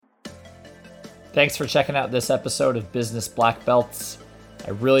Thanks for checking out this episode of Business Black Belts.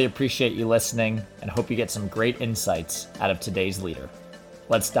 I really appreciate you listening and hope you get some great insights out of today's leader.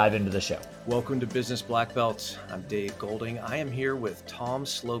 Let's dive into the show. Welcome to Business Black Belts. I'm Dave Golding. I am here with Tom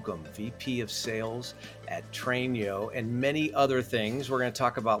Slocum, VP of Sales at TrainYo, and many other things. We're going to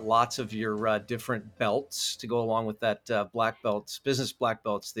talk about lots of your different belts to go along with that Black Belts, Business Black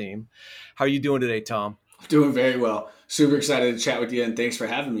Belts theme. How are you doing today, Tom? Doing very well. Super excited to chat with you, and thanks for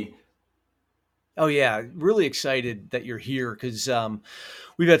having me. Oh, yeah. Really excited that you're here because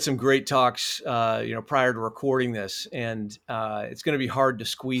we've had some great talks, prior to recording this, and it's going to be hard to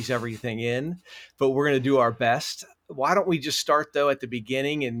squeeze everything in, but we're going to do our best. Why don't we just start, though, at the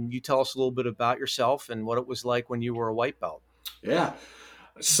beginning, and you tell us a little bit about yourself and what it was like when you were a white belt. Yeah.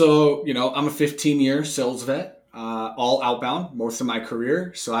 So, I'm a 15-year sales vet, all outbound most of my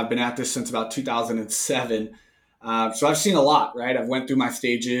career. So I've been at this since about 2007. So I've seen a lot, right? I've went through my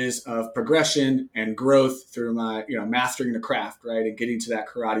stages of progression and growth through my, mastering the craft, right? And getting to that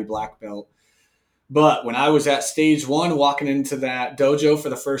karate black belt. But when I was at stage one, walking into that dojo for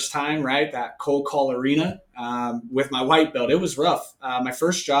the first time, right? That cold call arena with my white belt, it was rough. My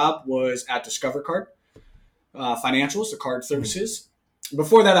first job was at Discover Card Financials, the card services.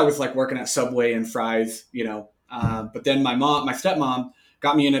 Before that, I was like working at Subway and Fry's, but then my stepmom,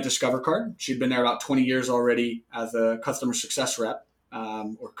 got me in at Discover Card. She'd been there about 20 years already as a customer success rep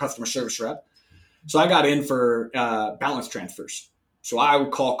or customer service rep. So I got in for balance transfers. So I would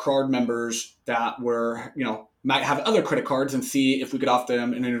call card members that were, might have other credit cards and see if we could offer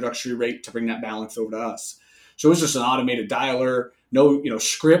them an introductory rate to bring that balance over to us. So it was just an automated dialer, no,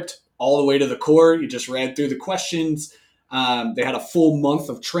 script all the way to the core. You just read through the questions. They had a full month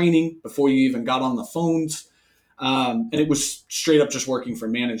of training before you even got on the phones. And it was straight up just working for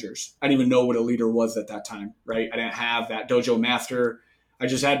managers. I didn't even know what a leader was at that time, right? I didn't have that dojo master. I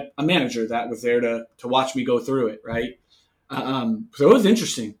just had a manager that was there to watch me go through it, right? So it was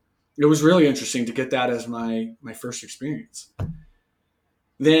interesting. It was really interesting to get that as my first experience.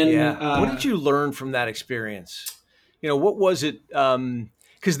 Then, what did you learn from that experience? What was it?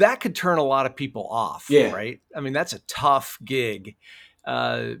 Because that could turn a lot of people off, right? I mean, that's a tough gig.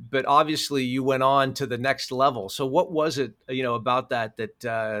 But obviously you went on to the next level. So what was it, about that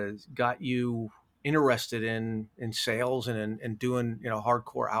got you interested in sales and in doing,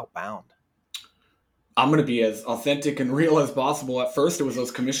 hardcore outbound? I'm going to be as authentic and real as possible. At first, it was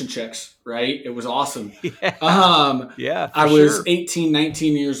those commission checks, right? It was awesome. I was 18,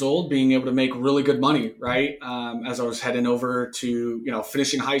 19 years old, being able to make really good money, right? As I was heading over to,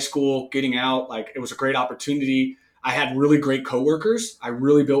 finishing high school, getting out, it was a great opportunity. I had really great coworkers. I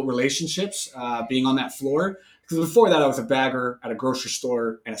really built relationships being on that floor. Because before that, I was a bagger at a grocery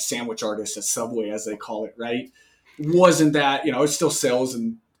store and a sandwich artist at Subway, as they call it, right? Wasn't that, it's still sales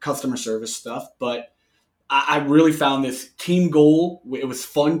and customer service stuff. But I really found this team goal. It was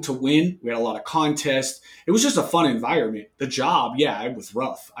fun to win. We had a lot of contests. It was just a fun environment. The job, it was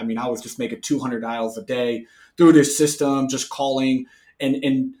rough. I mean, I was just making 200 dials a day through this system, just calling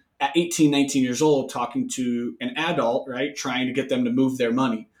and at 18, 19 years old, talking to an adult, right, trying to get them to move their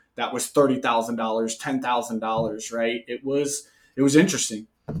money. That was $30,000, $10,000, right? It was interesting,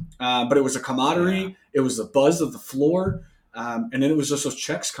 but it was a camaraderie. Yeah. It was the buzz of the floor, and then it was just those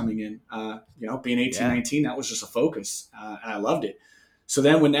checks coming in. Being 18, 19, that was just a focus, and I loved it. So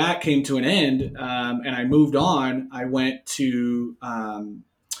then when that came to an end, and I moved on, I went to I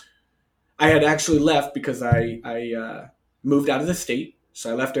had actually left because I moved out of the state. So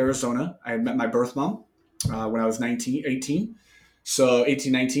I left Arizona. I had met my birth mom when I was 18. So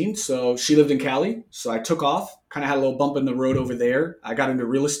 18, 19. So she lived in Cali. So I took off, kind of had a little bump in the road over there. I got into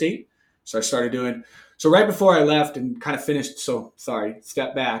real estate. So I started doing, so right before I left and kind of finished,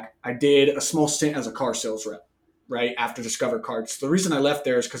 step back, I did a small stint as a car sales rep, right, after Discover Cards. The reason I left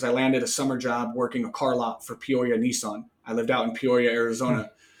there is because I landed a summer job working a car lot for Peoria Nissan. I lived out in Peoria,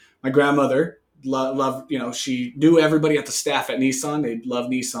 Arizona. My grandmother loved, she knew everybody at the staff at Nissan. They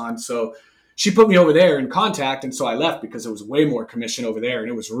loved Nissan. So she put me over there in contact. And so I left because it was way more commission over there. And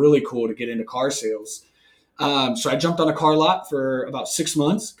it was really cool to get into car sales. So I jumped on a car lot for about 6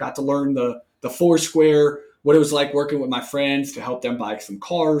 months, got to learn the Foursquare, what it was like working with my friends to help them buy some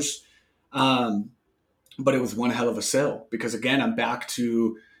cars. But it was one hell of a sale because, again, I'm back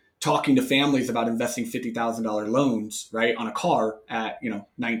to talking to families about investing $50,000 loans, right, on a car at,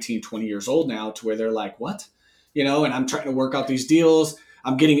 19, 20 years old now, to where they're like, what? And I'm trying to work out these deals.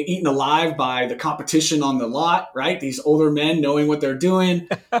 I'm getting eaten alive by the competition on the lot, right? These older men knowing what they're doing.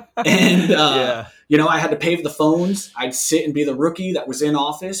 And, I had to pave the phones. I'd sit and be the rookie that was in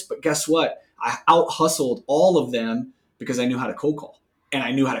office. But guess what? I out-hustled all of them because I knew how to cold call. and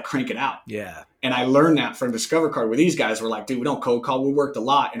I knew how to crank it out. Yeah. And I learned that from Discover Card, where these guys were like, dude, we don't cold call. We worked a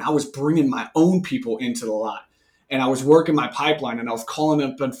lot. And I was bringing my own people into the lot. And I was working my pipeline, and I was calling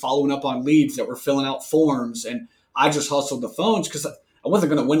up and following up on leads that were filling out forms. And I just hustled the phones because I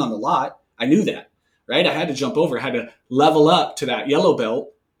wasn't going to win on the lot. I knew that, right? I had to jump over. I had to level up to that yellow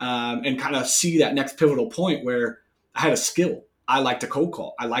belt and kind of see that next pivotal point where I had a skill. I like to cold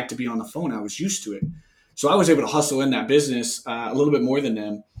call. I like to be on the phone. I was used to it. So I was able to hustle in that business a little bit more than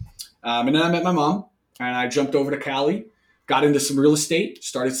them. And then I met my mom, and I jumped over to Cali, got into some real estate,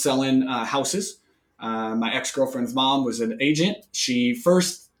 started selling houses. My ex-girlfriend's mom was an agent. She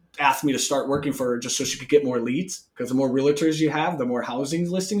first asked me to start working for her just so she could get more leads, because the more realtors you have, the more housing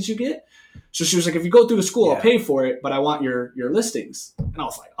listings you get. So she was like, if you go through the school, I'll pay for it, but I want your listings. And I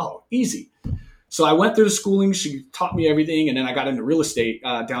was like, oh, easy. So I went through the schooling. She taught me everything. And then I got into real estate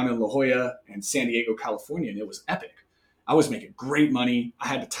down in La Jolla and San Diego, California. And it was epic. I was making great money. I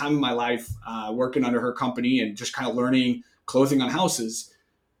had the time of my life working under her company and just kind of learning, closing on houses.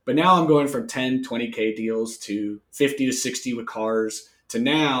 But now I'm going from 10, 20K deals to 50 to 60 with cars to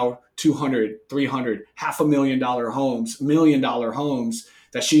now 200, 300, $500,000 homes, $1 million homes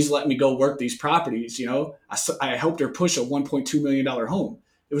that she's letting me go work these properties. You know, I helped her push a $1.2 million home.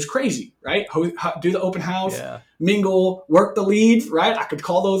 It was crazy, right? Do the open house, mingle, work the leads, right? I could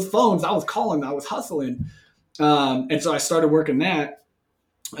call those phones. I was calling, I was hustling. And so I started working that.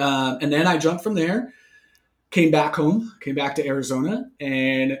 And then I jumped from there, came back home, came back to Arizona.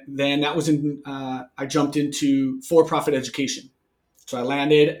 And then that was I jumped into for-profit education. So I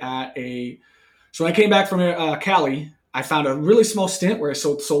landed so when I came back from Cali, I found a really small stint where I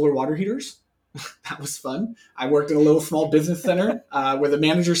sold solar water heaters. That was fun. I worked in a little small business center where the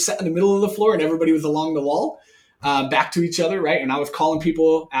manager sat in the middle of the floor and everybody was along the wall, back to each other, right? And I was calling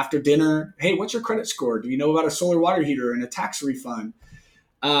people after dinner, hey, what's your credit score? Do you know about a solar water heater and a tax refund?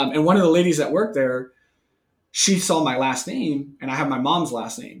 And one of the ladies that worked there, she saw my last name, and I have my mom's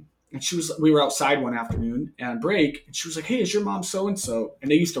last name. And we were outside one afternoon and break, and she was like, hey, is your mom so-and-so?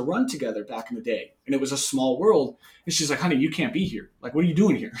 And they used to run together back in the day. And it was a small world. And she's like, honey, you can't be here. Like, what are you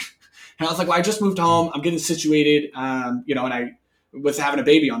doing here? And I was like, well, I just moved home. I'm getting situated, and I was having a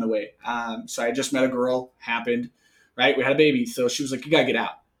baby on the way. So I just met a girl, happened, right? We had a baby. So she was like, you got to get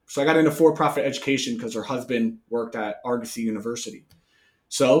out. So I got into for-profit education because her husband worked at Argosy University.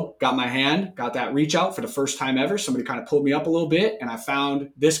 So got that reach out for the first time ever. Somebody kind of pulled me up a little bit, and I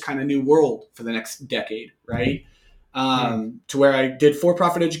found this kind of new world for the next decade, right? To where I did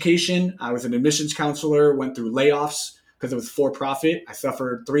for-profit education. I was an admissions counselor, went through layoffs because it was for-profit. I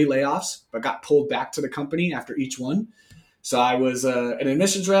suffered 3 layoffs, but got pulled back to the company after each one. So I was an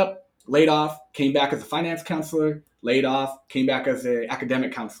admissions rep, laid off, came back as a finance counselor, laid off, came back as an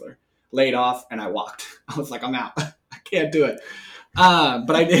academic counselor, laid off, and I walked. I was like, I'm out. I can't do it.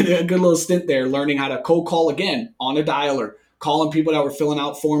 But I did a good little stint there learning how to cold call again on a dialer, calling people that were filling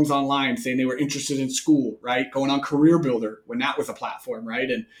out forms online saying they were interested in school, right? Going on Career Builder when that was a platform, right?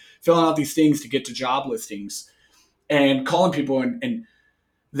 And filling out these things to get to job listings and calling people. And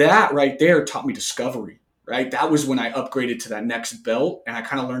that right there taught me discovery, right? That was when I upgraded to that next belt, and I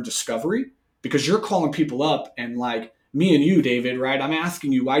kind of learned discovery, because you're calling people up and like me and you, David, right? I'm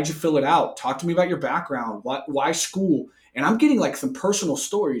asking you, why'd you fill it out? Talk to me about your background. Why school? And I'm getting like some personal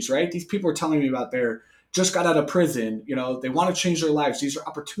stories, right? These people are telling me about their just got out of prison. They want to change their lives. These are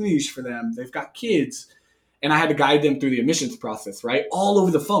opportunities for them. They've got kids. And I had to guide them through the admissions process, right? All over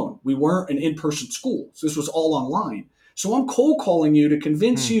the phone. We weren't an in-person school. So this was all online. So I'm cold calling you to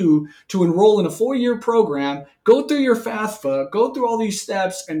convince you to enroll in a 4-year program, go through your FAFSA, go through all these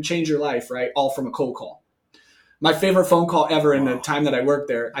steps and change your life, right? All from a cold call. My favorite phone call ever in the time that I worked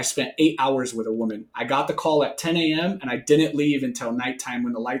there, I spent 8 hours with a woman. I got the call at 10 a.m. and I didn't leave until nighttime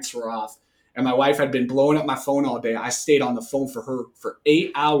when the lights were off. And my wife had been blowing up my phone all day. I stayed on the phone for her for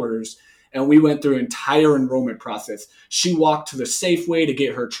 8 hours, and we went through an entire enrollment process. She walked to the Safeway to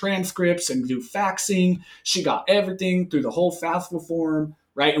get her transcripts and do faxing. She got everything through the whole FAFSA form,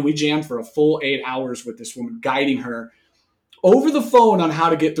 right? And we jammed for a full 8 hours with this woman, guiding her over the phone on how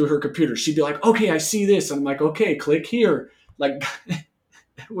to get through her computer. She'd be like, okay, I see this. And I'm like, okay, click here. Like,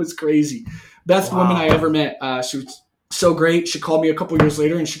 it was crazy. Best woman I ever met. She was so great. She called me a couple years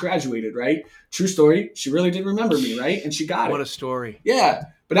later and she graduated, right? True story. She really didn't remember me, right? And she got it. What a story. Yeah.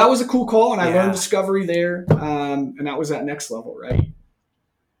 But that was a cool call, and I learned discovery there. And that was that next level, right?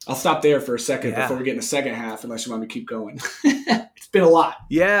 I'll stop there for a second before we get in the second half, unless you want me to keep going. It's been a lot.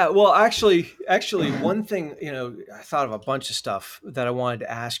 Yeah. Well, actually, one thing, I thought of a bunch of stuff that I wanted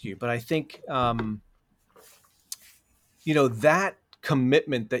to ask you, but I think, that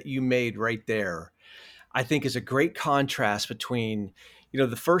commitment that you made right there, I think is a great contrast between,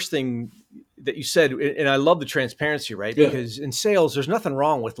 the first thing that you said, and I love the transparency, right? Yeah. Because in sales, there's nothing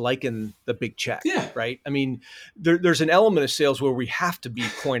wrong with liking the big check, yeah. right? I mean, there's an element of sales where we have to be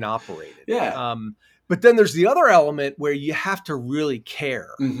coin operated. Yeah. But then there's the other element where you have to really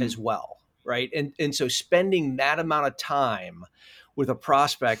care Mm-hmm. as well, right? And so spending that amount of time with a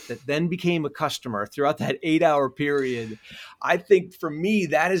prospect that then became a customer throughout that 8-hour period, I think for me,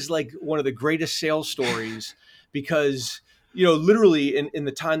 that is like one of the greatest sales stories because, literally in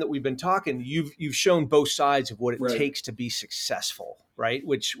the time that we've been talking, you've shown both sides of what it Right. takes to be successful, right?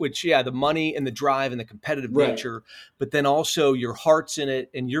 Which, the money and the drive and the competitive Right. nature, but then also your heart's in it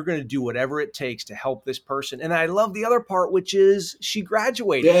and you're going to do whatever it takes to help this person. And I love the other part, which is she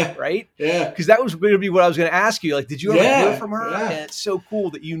graduated, Yeah. right? Yeah. Because that was going to be what I was going to ask you. Like, did you ever hear from her? Yeah. And it's so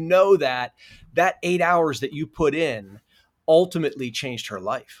cool that that 8 hours that you put in ultimately changed her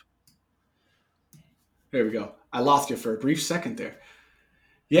life. There we go. I lost you for a brief second there.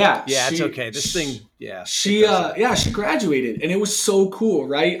 Yeah. Yeah, it's okay. This thing, yeah. She graduated and it was so cool,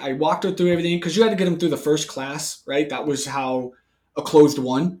 right? I walked her through everything because you had to get them through the first class, right? That was how a closed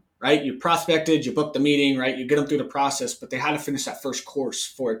one, right? You prospected, you booked the meeting, right? You get them through the process, but they had to finish that first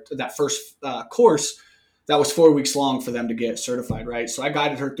course course that was 4 weeks long for them to get certified, right? So I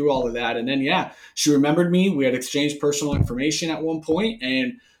guided her through all of that. And then, she remembered me. We had exchanged personal information at one point,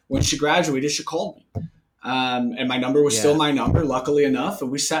 and when she graduated, she called me. And my number was still my number, luckily enough.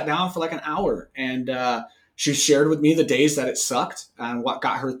 And we sat down for like an hour and she shared with me the days that it sucked. And what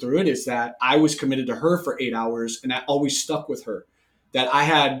got her through it is that I was committed to her for 8 hours and that always stuck with her. That I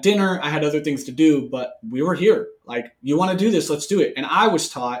had dinner, I had other things to do, but we were here. Like, you want to do this, let's do it. And I was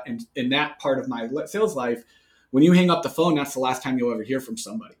taught in that part of my sales life, when you hang up the phone, that's the last time you'll ever hear from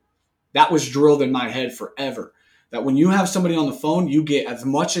somebody. That was drilled in my head forever. That when you have somebody on the phone, you get as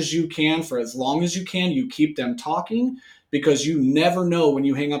much as you can for as long as you can. You keep them talking because you never know when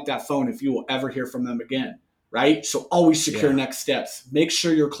you hang up that phone if you will ever hear from them again, right? So always secure next steps. Make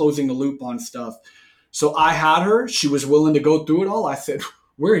sure you're closing the loop on stuff. So I had her. She was willing to go through it all. I said,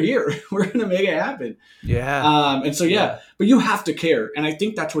 we're here. We're going to make it happen. Yeah. And so, but you have to care. And I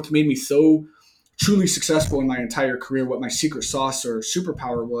think that's what's made me so truly successful in my entire career. What my secret sauce or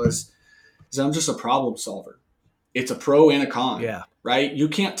superpower was, is I'm just a problem solver. It's a pro and a con, right? You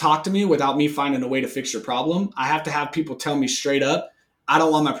can't talk to me without me finding a way to fix your problem. I have to have people tell me straight up, I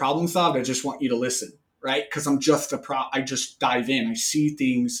don't want my problem solved. I just want you to listen, right? Because I'm just I just dive in. I see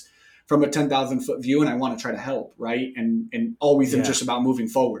things from a 10,000 foot view and I want to try to help, right? And always am just about moving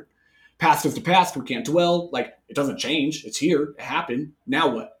forward. Past is the past. We can't dwell. Like, it doesn't change. It's here. It happened.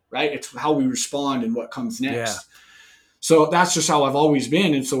 Now what, right? It's how we respond and what comes next. Yeah. So that's just how I've always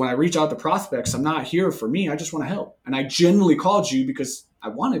been. And so when I reach out to prospects, I'm not here for me. I just want to help. And I genuinely called you because I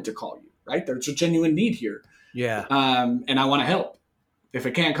wanted to call you, right? There's a genuine need here. Yeah. And I want to help. If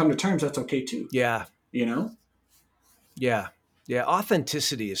it can't come to terms, that's okay too. Yeah. Yeah. Yeah.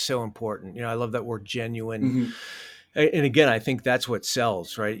 Authenticity is so important. I love that word genuine. Mm-hmm. And again, I think that's what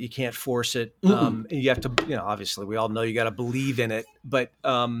sells, right? You can't force it. And you have to, obviously we all know you got to believe in it, but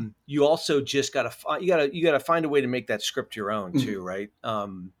you also just got to, you got to find a way to make that script your own too, right?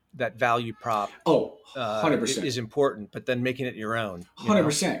 That value prop 100% is important, but then making it your own.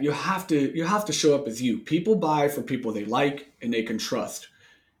 100%. You have to show up as you. People buy for people they like and they can trust.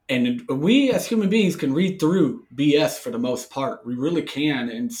 And we as human beings can read through BS for the most part. We really can.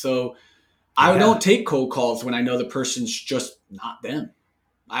 And so I don't take cold calls when I know the person's just not them.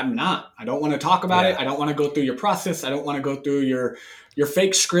 I'm not. I don't want to talk about it. I don't want to go through your process. I don't want to go through your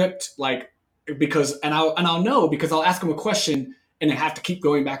fake script, because I'll know because I'll ask them a question and I have to keep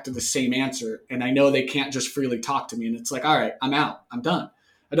going back to the same answer. And I know they can't just freely talk to me. And it's like, all right, I'm out. I'm done.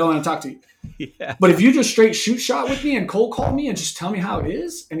 I don't want to talk to you. Yeah. But if you just straight shoot shot with me and cold call me and just tell me how it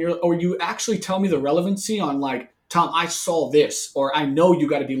is, or you actually tell me the relevancy on Tom, I saw this, or I know you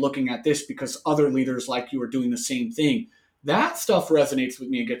got to be looking at this because other leaders like you are doing the same thing. That stuff resonates with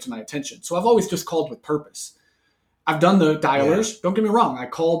me and gets my attention. So I've always just called with purpose. I've done the dialers. Don't get me wrong. I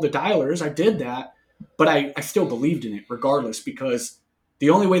called the dialers. I did that, but I still believed in it regardless because the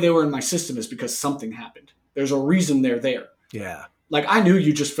only way they were in my system is because something happened. There's a reason they're there. Yeah. Like I knew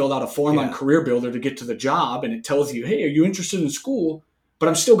you just filled out a form on Career Builder to get to the job and it tells you, hey, are you interested in school? But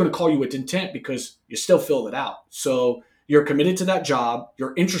I'm still going to call you with intent because you still filled it out. So you're committed to that job,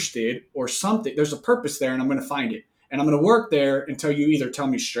 you're interested or something. There's a purpose there and I'm going to find it. And I'm going to work there until you either tell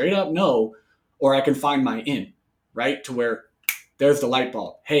me straight up no, or I can find my in, right? To where there's the light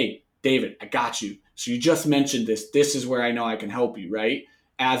bulb. Hey, David, I got you. So you just mentioned this. This is where I know I can help you, right?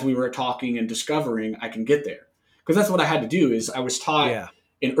 As we were talking and discovering, I can get there. Because that's what I had to do is I was taught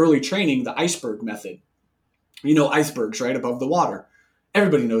in early training, the iceberg method. Icebergs, right? Above the water.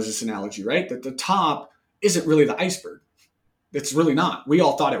 everybody knows this analogy, right? That the top isn't really the iceberg. It's really not. We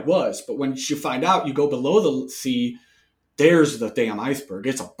all thought it was. But when you find out, you go below the sea, there's the damn iceberg.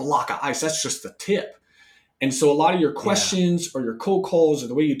 It's a block of ice. That's just the tip. And so a lot of your questions or your cold calls or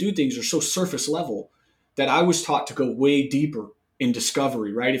the way you do things are so surface level that I was taught to go way deeper in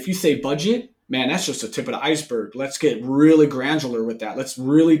discovery, right? If you say budget, man, that's just the tip of the iceberg. Let's get really granular with that. Let's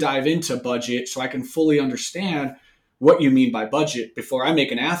really dive into budget so I can fully understand what you mean by budget before I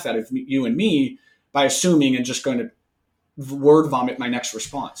make an ass out of you and me by assuming and just going to word vomit my next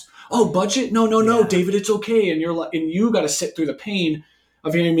response. Oh, budget? No, David, it's okay. And you got to sit through the pain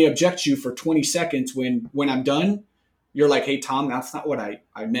of hearing me object you for 20 seconds when I'm done. You're like, hey, Tom, that's not what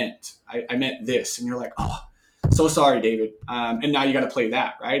I meant. I meant this. And you're like, oh, so sorry, David. And now you got to play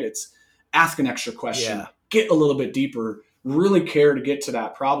that, right? It's ask an extra question, get a little bit deeper, really care to get to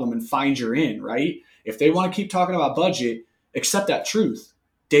that problem and find your in, right? If they want to keep talking about budget, accept that truth.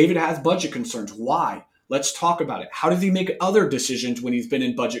 David has budget concerns. Why? Let's talk about it. How does he make other decisions when he's been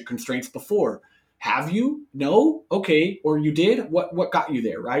in budget constraints before? Have you? No? Okay. Or you did? What got you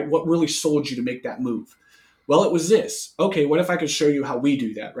there, right? What really sold you to make that move? Well, it was this. Okay, what if I could show you how we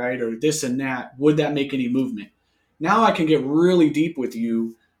do that, right? Or this and that. Would that make any movement? Now I can get really deep with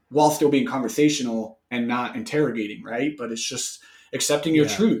you while still being conversational and not interrogating, right? But it's just accepting your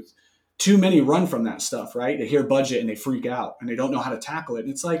truth. Too many run from that stuff, right? They hear budget and they freak out and they don't know how to tackle it. And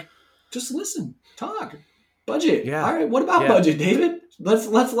it's like, just listen, talk. Budget. Yeah. All right. What about budget, David? Let's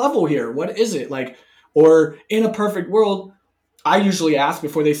level here. What is it like? Or in a perfect world, I usually ask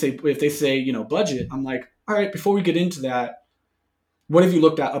before they say, if they say, budget, I'm like, all right, before we get into that, what have you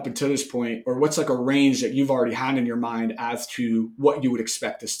looked at up until this point? Or what's like a range that you've already had in your mind as to what you would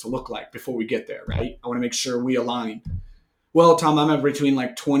expect this to look like before we get there, right? I want to make sure we align. Well, Tom, I'm at between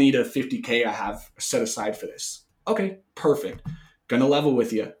like 20 to 50K I have set aside for this. Okay, perfect. Gonna level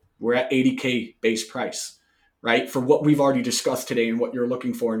with you. We're at 80K base price, right? For what we've already discussed today and what you're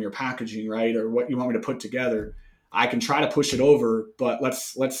looking for in your packaging, right? Or what you want me to put together. I can try to push it over, but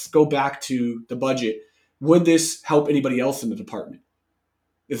let's go back to the budget. Would this help anybody else in the department?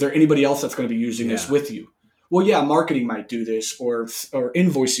 Is there anybody else that's going to be using this with you? Well, yeah, marketing might do this or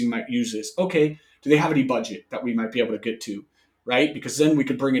invoicing might use this. Okay, do they have any budget that we might be able to get to, right? Because then we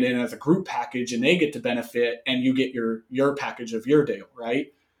could bring it in as a group package and they get to benefit and you get your package of your deal, right?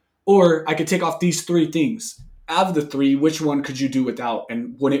 Or I could take off these three things. Out of the three, which one could you do without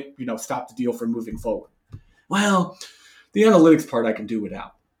and would it, stop the deal from moving forward? Well, the analytics part I can do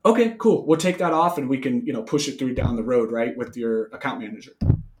without. Okay, cool. We'll take that off and we can, push it through down the road, right, with your account manager.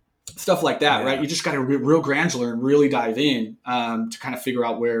 Stuff like that, right? You just got to be real granular and really dive in to kind of figure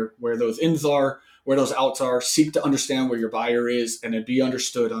out where those ins are, where those outs are, seek to understand where your buyer is, and then be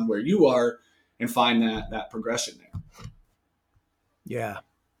understood on where you are and find that progression there. Yeah.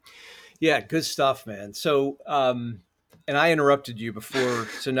 Yeah, good stuff, man. So, and I interrupted you before,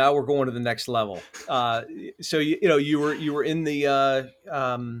 so now we're going to the next level. So you were in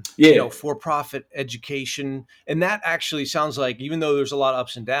the for-profit education, and that actually sounds like, even though there's a lot of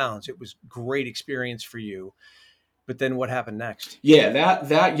ups and downs, it was great experience for you. But then what happened next? Yeah,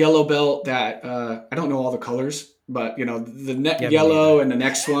 that yellow belt, that I don't know all the colors, but the yellow and the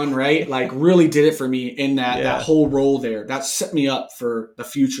next one, right? Like really did it for me in that whole role there. That set me up for the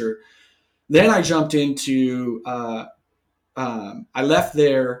future. Then I jumped into I left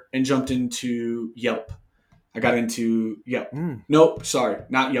there and jumped into Yelp. I got into Yelp. Nope, sorry,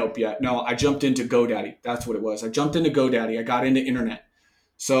 not Yelp yet. No, I jumped into GoDaddy. That's what it was. I jumped into GoDaddy. I got into internet.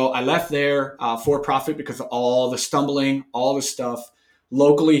 So I left there for profit because of all the stumbling, all the stuff.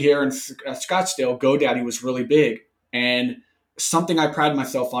 Locally here in Scottsdale, GoDaddy was really big. And something I pride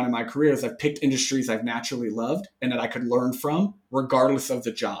myself on in my career is I've picked industries I've naturally loved and that I could learn from regardless of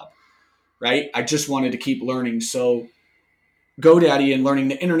the job, right? I just wanted to keep learning. So GoDaddy and learning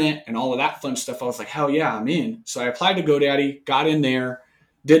the internet and all of that fun stuff, I was like, hell yeah, I'm in. So I applied to GoDaddy, got in there,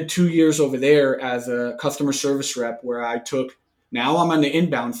 did 2 years over there as a customer service rep where now I'm on the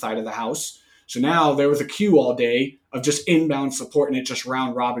inbound side of the house. So now there was a queue all day of just inbound support and it just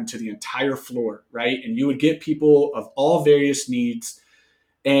round robin to the entire floor, right? And you would get people of all various needs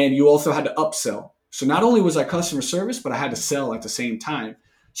and you also had to upsell. So not only was I customer service, but I had to sell at the same time.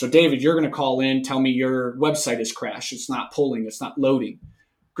 So David, you're going to call in, tell me your website is crashed. It's not pulling, it's not loading.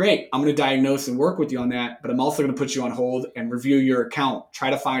 Great. I'm going to diagnose and work with you on that, but I'm also going to put you on hold and review your account, try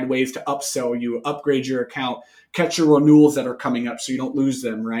to find ways to upsell you, upgrade your account, catch your renewals that are coming up so you don't lose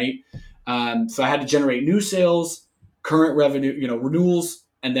them, right? So I had to generate new sales, current revenue, renewals,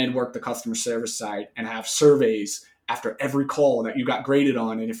 and then work the customer service side and have surveys after every call that you got graded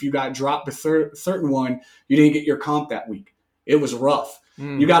on. And if you got dropped a certain one, you didn't get your comp that week. It was rough.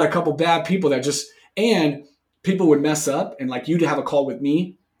 You got a couple bad people that and people would mess up, and like you'd have a call with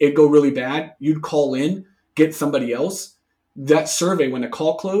me, it'd go really bad. You'd call in, get somebody else. That survey, when the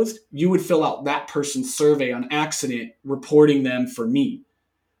call closed, you would fill out that person's survey on accident, reporting them for me,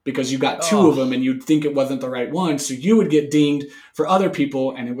 because you got two of them and you'd think it wasn't the right one. So you would get dinged for other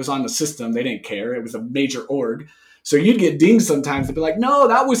people, and it was on the system. They didn't care. It was a major org. So you'd get dinged sometimes and be like, no,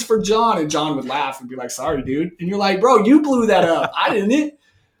 that was for John. And John would laugh and be like, sorry, dude. And you're like, bro, you blew that up. I didn't.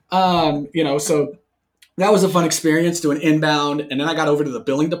 So that was a fun experience doing inbound. And then I got over to the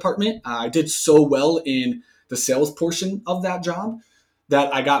billing department. I did so well in the sales portion of that job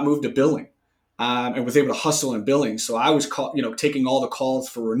that I got moved to billing and was able to hustle in billing. So I was taking all the calls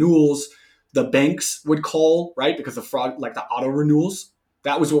for renewals. The banks would call, right? Because of fraud, like the auto renewals,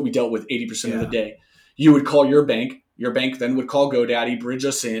 that was what we dealt with 80% of the day. You would call your bank then would call GoDaddy, bridge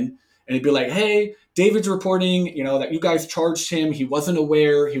us in, and it'd be like, hey, David's reporting, that you guys charged him. He wasn't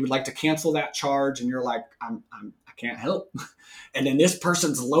aware. He would like to cancel that charge. And you're like, I can't help. And then this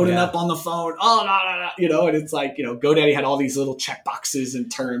person's loading up on the phone. Oh, no. And it's like, GoDaddy had all these little check boxes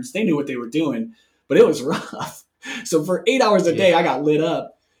and terms. They knew what they were doing, but it was rough. So for 8 hours a day, I got lit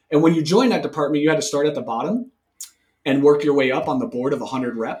up. And when you joined that department, you had to start at the bottom and work your way up on the board of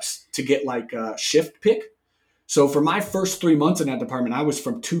 100 reps to get like a shift pick. So for my first 3 months in that department, I was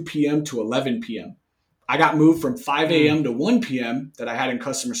from 2 p.m. to 11 p.m. I got moved from 5 a.m. to 1 p.m. that I had in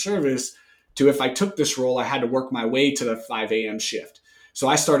customer service to, if I took this role, I had to work my way to the 5 a.m. shift. So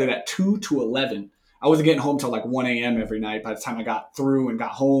I started at 2 to 11. I wasn't getting home till like 1 a.m. every night by the time I got through and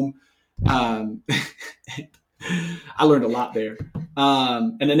got home. I learned a lot there.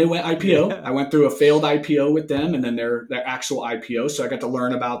 And then they went IPO. Yeah. I went through a failed IPO with them and then their actual IPO. So I got to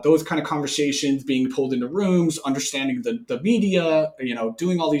learn about those kind of conversations, being pulled into rooms, understanding the media,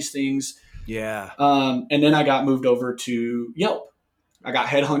 doing all these things. Yeah. And then I got moved over to Yelp. I got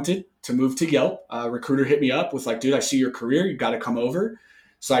headhunted to move to Yelp. A recruiter hit me up, was like, dude, I see your career. You got to come over.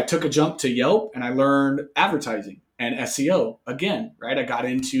 So I took a jump to Yelp and I learned advertising and SEO again, right? I got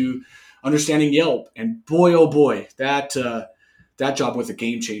into understanding Yelp, and boy, oh boy, that job was a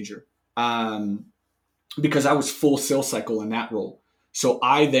game changer because I was full sales cycle in that role. So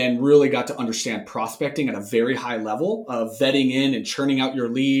I then really got to understand prospecting at a very high level of vetting in and churning out your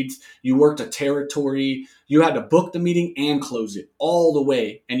leads. You worked a territory. You had to book the meeting and close it all the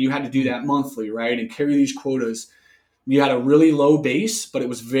way. And you had to do that monthly, right? And carry these quotas. You had a really low base, but it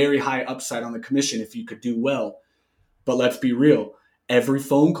was very high upside on the commission if you could do well. But let's be real. Every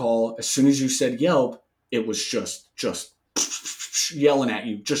phone call, as soon as you said Yelp, it was just yelling at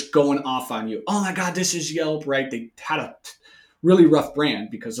you, just going off on you. Oh my God, this is Yelp, right? They had a really rough brand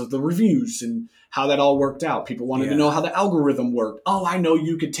because of the reviews and how that all worked out. People wanted to know how the algorithm worked. Oh, I know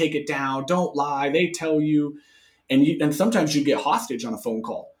you could take it down. Don't lie. They tell you. And sometimes you get hostage on a phone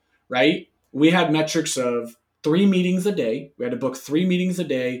call, right? We had metrics of 3 meetings a day. We had to book 3 meetings a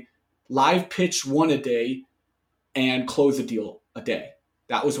day, live pitch 1 a day, and close a deal a day.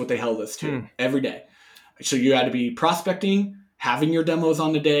 That was what they held us to every day. So you had to be prospecting, having your demos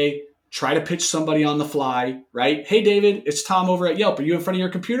on the day, try to pitch somebody on the fly, right? Hey, David, it's Tom over at Yelp. Are you in front of your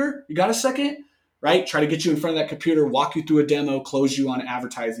computer? You got a second? Right? Try to get you in front of that computer, walk you through a demo, close you on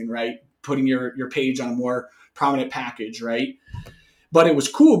advertising, right? Putting your page on a more prominent package, right? But it was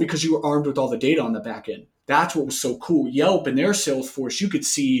cool because you were armed with all the data on the back end. That's what was so cool. Yelp and their Salesforce, you could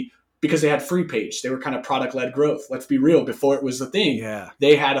see, because they had free page. They were kind of product-led growth. Let's be real. Before it was the thing. Yeah.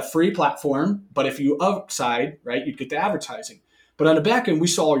 They had a free platform, but if you upside, right, you'd get the advertising. But on the back end, we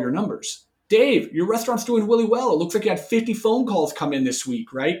saw all your numbers. Dave, your restaurant's doing really well. It looks like you had 50 phone calls come in this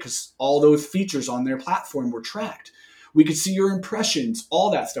week, right? Because all those features on their platform were tracked. We could see your impressions, all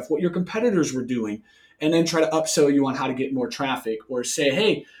that stuff, what your competitors were doing, and then try to upsell you on how to get more traffic, or say,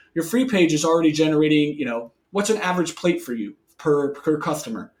 hey, your free page is already generating, what's an average plate for you per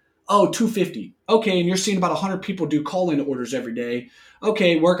customer? Oh, $2.50. Okay, and you're seeing about 100 people do call-in orders every day.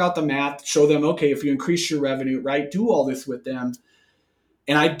 Okay, work out the math, show them, okay, if you increase your revenue, right, do all this with them.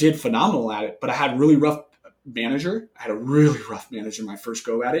 And I did phenomenal at it, but I had a really rough manager. I had a really rough manager my first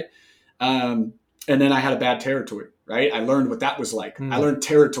go at it. And then I had a bad territory, right? I learned what that was like. I learned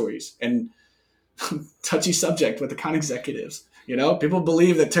territories and touchy subject with account executives. People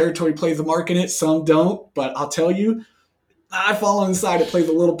believe that territory plays a mark in it. Some don't, but I'll tell you, I fall on the side. It plays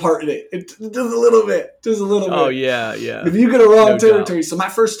a little part in it. Just a little bit. Oh, yeah. If you get a wrong territory. So my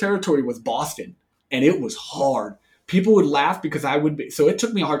first territory was Boston, and it was hard. People would laugh because I would be. So it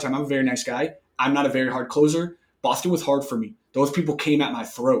took me a hard time. I'm a very nice guy. I'm not a very hard closer. Boston was hard for me. Those people came at my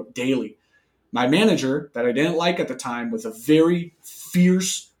throat daily. My manager that I didn't like at the time was a very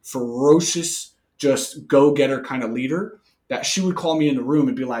fierce, ferocious, just go-getter kind of leader that she would call me in the room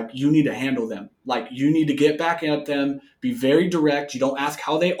and be like, you need to handle them. Like, you need to get back at them, be very direct. You don't ask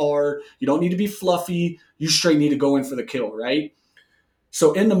how they are. You don't need to be fluffy. You straight need to go in for the kill, right?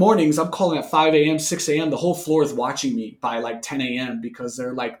 So in the mornings, I'm calling at 5 a.m., 6 a.m. The whole floor is watching me by like 10 a.m. because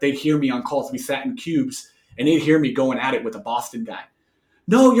they're like, they'd hear me on calls. We sat in cubes and they'd hear me going at it with a Boston guy.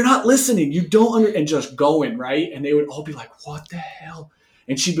 No, you're not listening. You don't and just going, right? And they would all be like, what the hell?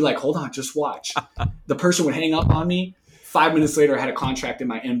 And she'd be like, hold on, just watch. The person would hang up on me. 5 minutes later, I had a contract in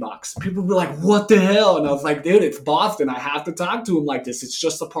my inbox. People would be like, what the hell? And I was like, dude, it's Boston. I have to talk to him like this. It's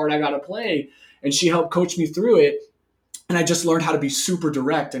just the part I got to play. And she helped coach me through it. And I just learned how to be super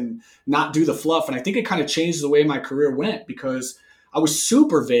direct and not do the fluff. And I think it kind of changed the way my career went because I was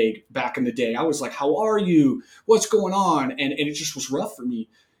super vague back in the day. I was like, how are you? What's going on? And it just was rough for me.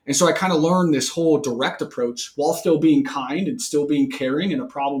 And so I kind of learned this whole direct approach while still being kind and still being caring and a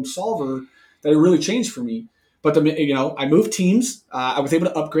problem solver that it really changed for me. But I moved teams. I was able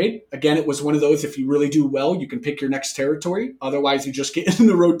to upgrade. Again, it was one of those, if you really do well, you can pick your next territory. Otherwise, you just get in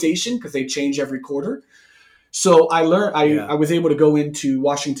the rotation because they change every quarter. So I learned, I was able to go into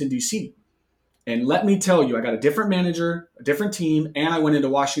Washington, D.C. And let me tell you, I got a different manager, a different team, and I went into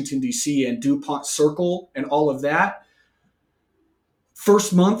Washington, D.C. and DuPont Circle and all of that.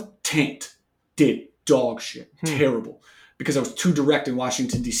 First month, tanked. Did dog shit. Terrible. Because I was too direct in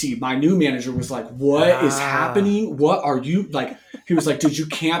Washington, D.C. My new manager was like, what is happening? What are you like? He was like, dude, you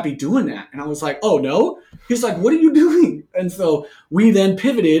can't be doing that. And I was like, oh, no? He's like, what are you doing? And so we then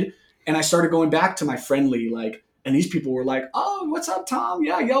pivoted and I started going back to my friendly, like, and these people were like, oh, what's up, Tom?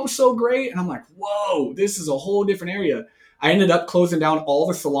 Yeah, Yelp's so great. And I'm like, whoa, this is a whole different area. I ended up closing down all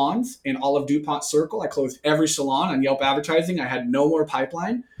the salons in all of DuPont Circle. I closed every salon on Yelp advertising. I had no more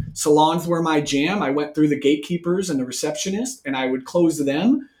pipeline. Salons were my jam. I went through the gatekeepers and the receptionist, and I would close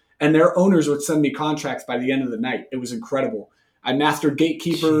them, and their owners would send me contracts by the end of the night. It was incredible. I mastered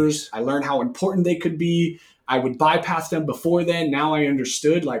gatekeepers. I learned how important they could be. I would bypass them before then. Now I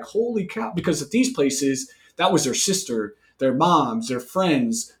understood, like, holy cow, because at these places, that was their sister, their moms, their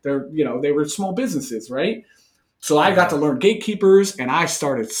friends, they were small businesses, right? So I got to learn gatekeepers, and I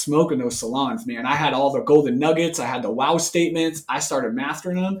started smoking those salons, man. I had all the golden nuggets. I had the wow statements. I started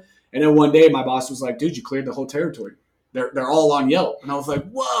mastering them. And then one day my boss was like, dude, you cleared the whole territory. They're all on Yelp. And I was like,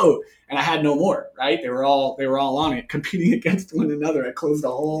 whoa. And I had no more, right? They were all on it, competing against one another. I closed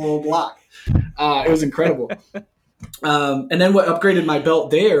the whole block. It was incredible. And then what upgraded my belt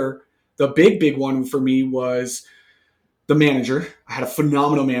there, the big one for me was the manager. I had a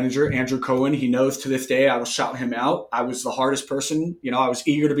phenomenal manager, Andrew Cohen. He knows to this day I will shout him out. I was the hardest person. I was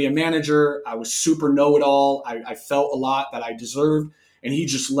eager to be a manager. I was super know-it-all. I felt a lot that I deserved. And he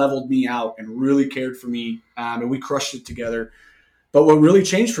just leveled me out and really cared for me. And we crushed it together. But what really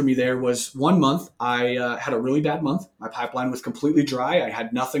changed for me there was 1 month, I had a really bad month. My pipeline was completely dry. I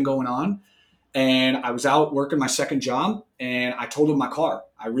had nothing going on. And I was out working my second job, and I totaled my car.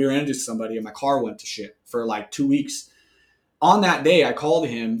 I rear-ended somebody, and my car went to shit for like 2 weeks. On that day, I called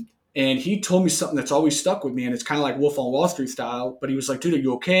him, and he told me something that's always stuck with me, and it's kind of like Wolf on Wall Street style. But he was like, dude, are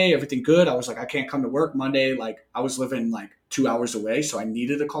you okay? Everything good? I was like, I can't come to work Monday. Like, I was living like 2 hours away, so I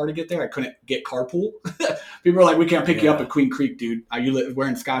needed a car to get there. I couldn't get carpool. People were like, we can't pick you up at Queen Creek, dude. We're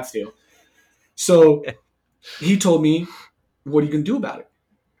in Scottsdale. So he told me, what are you going to do about it?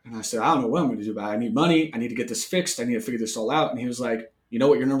 And I said, I don't know what I'm going to do about it. I need money. I need to get this fixed. I need to figure this all out. And he was like, you know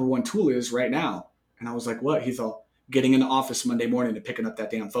what your number one tool is right now? And I was like, what? He thought, getting in the office Monday morning and picking up that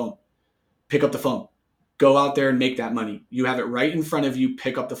damn phone. Pick up the phone. Go out there and make that money. You have it right in front of you.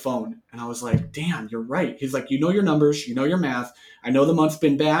 Pick up the phone. And I was like, damn, you're right. He's like, you know your numbers. You know your math. I know the month's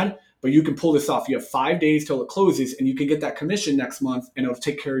been bad, but you can pull this off. You have 5 days till it closes, and you can get that commission next month, and it'll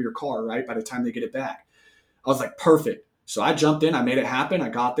take care of your car, right, by the time they get it back. I was like, perfect. So I jumped in. I made it happen. I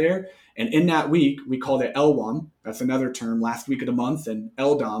got there. And in that week, we called it LWOM. That's another term, last week of the month, and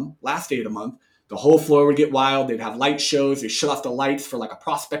LDOM, last day of the month. The whole floor would get wild. They'd have light shows. They shut off the lights for like a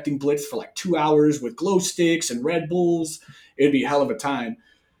prospecting blitz for like 2 hours with glow sticks and Red Bulls. It'd be a hell of a time.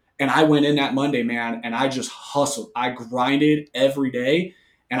 And I went in that Monday, man, and I just hustled. I grinded every day,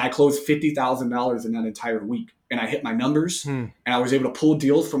 and I closed $50,000 in that entire week. And I hit my numbers, and I was able to pull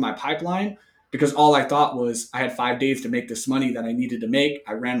deals from my pipeline because all I thought was I had 5 days to make this money that I needed to make.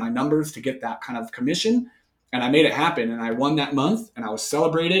 I ran my numbers to get that kind of commission. And I made it happen, and I won that month, and I was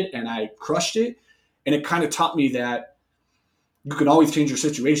celebrated, and I crushed it. And it kind of taught me that you can always change your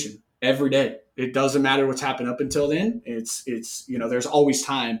situation every day. It doesn't matter what's happened up until then. It's there's always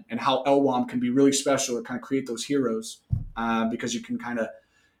time, and how LWOM can be really special to kind of create those heroes because you can kind of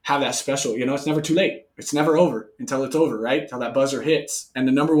have that special. It's never too late. It's never over until it's over, right? Until that buzzer hits. And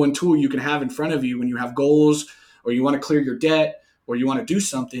the number one tool you can have in front of you when you have goals, or you want to clear your debt, or you want to do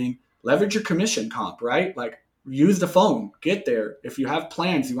something, leverage your commission comp, right? Like use the phone, get there. If you have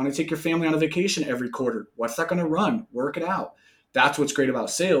plans, you want to take your family on a vacation every quarter, what's that going to run? Work it out. That's what's great about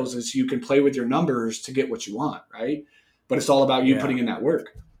sales is you can play with your numbers to get what you want, right? But it's all about you putting in that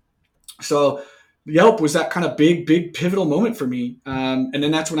work. So Yelp was that kind of big pivotal moment for me. And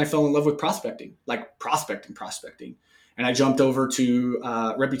then that's when I fell in love with prospecting. And I jumped over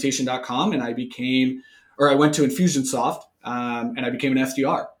to reputation.com and I went to Infusionsoft and I became an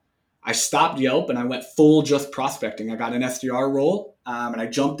SDR. I stopped Yelp and I went full just prospecting. I got an SDR role and I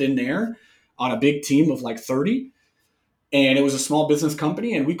jumped in there on a big team of like 30. And it was a small business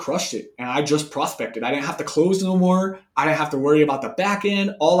company and we crushed it. And I just prospected. I didn't have to close no more. I didn't have to worry about the back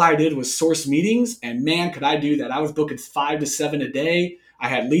end. All I did was source meetings. And man, could I do that. I was booking 5 to 7 a day. I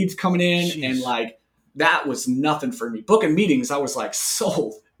had leads coming in and like, that was nothing for me. Booking meetings, I was like,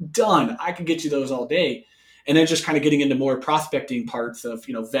 sold, done. I could get you those all day. And then just kind of getting into more prospecting parts of,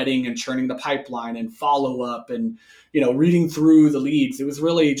 vetting and churning the pipeline and follow up and, reading through the leads. It was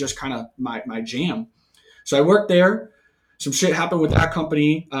really just kind of my jam. So I worked there. Some shit happened with that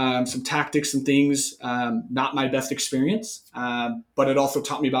company, some tactics and things, not my best experience. But it also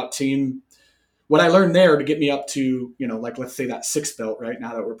taught me about team. What I learned there to get me up to, let's say that 6th belt right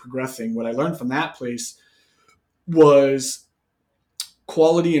now that we're progressing, what I learned from that place was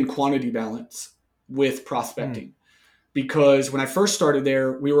quality and quantity balance with prospecting. Because when I first started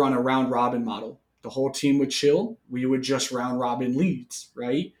there, we were on a round robin model. The whole team would chill. We would just round robin leads,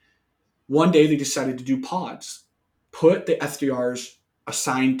 right? One day they decided to do pods. Put the SDRs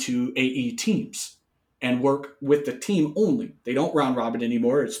assigned to AE teams and work with the team only. They don't round robin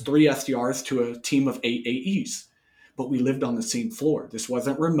anymore. It's 3 SDRs to a team of 8 AEs. But we lived on the same floor. This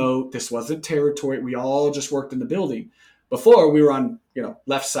wasn't remote. This wasn't territory. We all just worked in the building. Before we were on,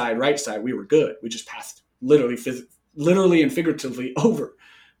 left side, right side, we were good. We just passed literally and figuratively over.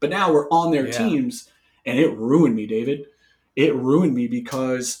 But now we're on their teams and it ruined me, David. It ruined me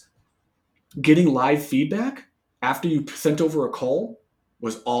because getting live feedback after you sent over a call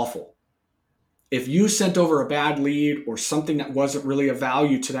was awful. If you sent over a bad lead or something that wasn't really of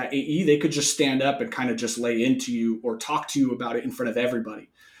value to that AE, they could just stand up and kind of just lay into you or talk to you about it in front of everybody,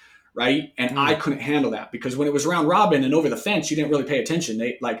 right? And I couldn't handle that because when it was round robin and over the fence, you didn't really pay attention.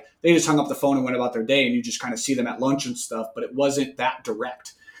 They just hung up the phone and went about their day and you just kind of see them at lunch and stuff, but it wasn't that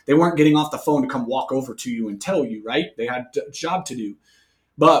direct. They weren't getting off the phone to come walk over to you and tell you, right? They had a job to do.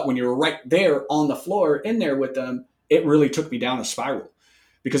 But when you were right there on the floor in there with them, it really took me down a spiral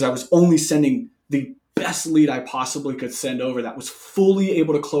because I was only sending the best lead I possibly could send over that was fully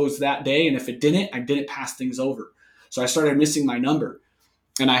able to close that day. And if it didn't, I didn't pass things over. So I started missing my number.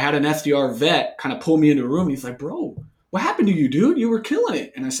 And I had an SDR vet kind of pull me into a room. And he's like, bro, what happened to you, dude? You were killing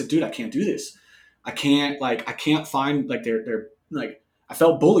it. And I said, dude, I can't do this. I can't find they're I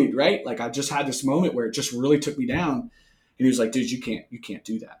felt bullied, right? Like I just had this moment where it just really took me down. And he was like, dude, you can't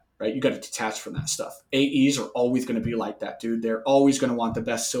do that, right? You got to detach from that stuff. AEs are always going to be like that, dude. They're always going to want the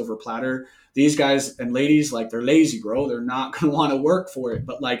best silver platter. These guys and ladies, they're lazy, bro. They're not going to want to work for it.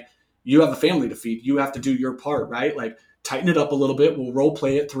 But you have a family to feed. You have to do your part, right? Tighten it up a little bit. We'll role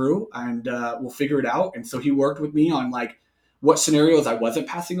play it through and we'll figure it out. And so he worked with me on what scenarios I wasn't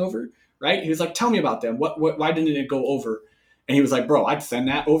passing over, right? He was like, tell me about them. Why didn't it go over? And he was like, bro, I'd send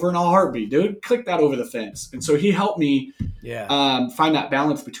that over in a heartbeat, dude. Click that over the fence. And so he helped me find that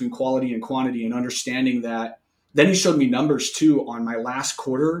balance between quality and quantity and understanding that. Then he showed me numbers too on my last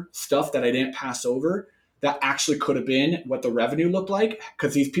quarter stuff that I didn't pass over that actually could have been what the revenue looked like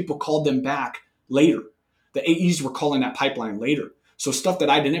because these people called them back later. The AEs were calling that pipeline later. So stuff that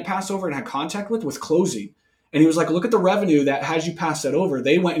I didn't pass over and had contact with was closing. And he was like, look at the revenue that has you pass that over.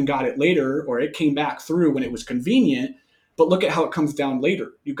 They went and got it later or it came back through when it was convenient. But look at how it comes down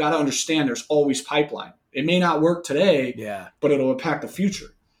later. You've got to understand there's always pipeline. It may not work today, but it'll impact the future.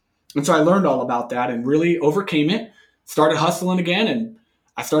 And so I learned all about that and really overcame it, started hustling again. And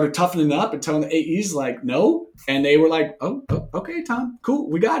I started toughening up and telling the AEs no. And they were like, oh, okay, Tom, cool.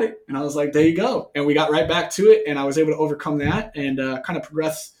 We got it. And I was like, there you go. And we got right back to it. And I was able to overcome that and kind of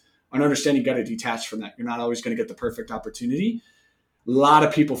progress on understanding you got to detach from that. You're not always going to get the perfect opportunity. A lot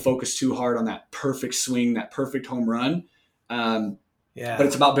of people focus too hard on that perfect swing, that perfect home run. But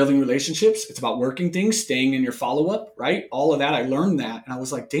it's about building relationships. It's about working things, staying in your follow-up, right? All of that. I learned that. And I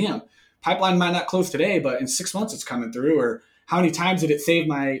was like, damn, pipeline might not close today, but in 6 months it's coming through. Or how many times did it save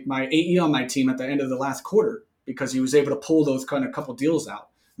my AE on my team at the end of the last quarter? Because he was able to pull those kind of couple deals out,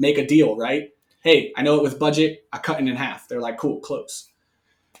 make a deal, right? Hey, I know it was budget. I cut it in half. They're like, cool, close.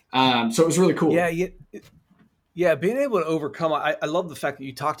 So it was really cool. Yeah. Being able to overcome, I love the fact that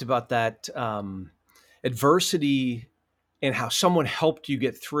you talked about that, adversity and how someone helped you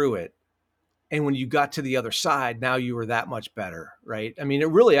get through it. And when you got to the other side, now you were that much better, right? I mean, it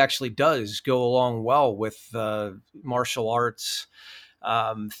really actually does go along well with the martial arts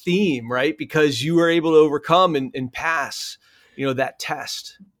theme, right? Because you were able to overcome and pass, that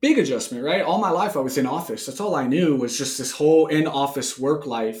test. Big adjustment, right? All my life I was in office. That's all I knew was just this whole in-office work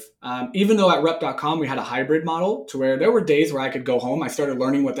life. Even though at rep.com we had a hybrid model to where there were days where I could go home. I started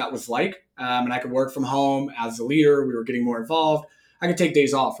learning what that was like, and I could work from home as a leader. We were getting more involved. I could take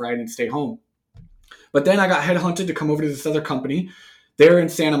days off, right, and stay home. But then I got headhunted to come over to this other company. They're in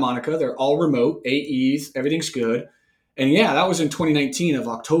Santa Monica. They're all remote, AEs, everything's good. And yeah, that was in 2019 of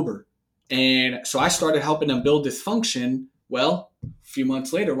October. And so I started helping them build this function. Well, a few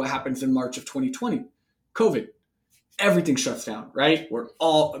months later, what happens in March of 2020? COVID. Everything shuts down, right?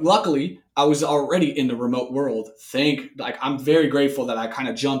 Luckily, I was already in the remote world. I'm very grateful that I kind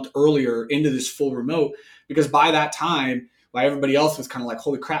of jumped earlier into this full remote, because by that time, while everybody else was kind of like,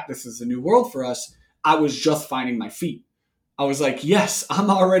 holy crap, this is a new world for us, I was just finding my feet. I was like, yes,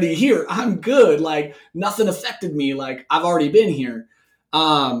 I'm already here. I'm good. Like nothing affected me. Like I've already been here.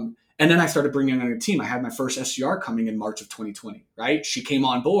 And then I started bringing on a team. I had my first SDR coming in March of 2020, right? She came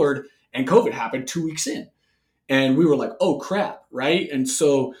on board and COVID happened 2 weeks in. And we were like, oh crap, right? And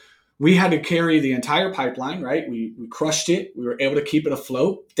so we had to carry the entire pipeline, right? We crushed it. We were able to keep it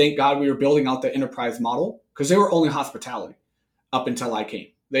afloat. Thank God we were building out the enterprise model, because they were only hospitality up until I came.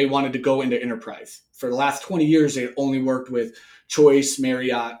 They wanted to go into enterprise. For the last 20 years, they had only worked with Choice,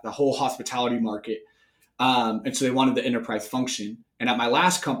 Marriott, the whole hospitality market. And so they wanted the enterprise function. And at my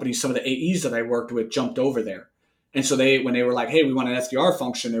last company, some of the AEs that I worked with jumped over there. And so when they were like, hey, we want an SDR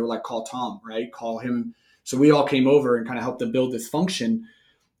function, they were like, call Tom, right? Call him. So we all came over and kind of helped them build this function.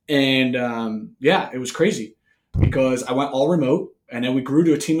 And it was crazy because I went all remote, and then we grew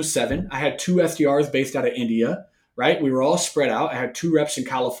to a team of 7. I had 2 SDRs based out of India. Right? We were all spread out. I had 2 reps in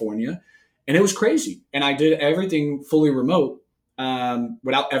California, and it was crazy. And I did everything fully remote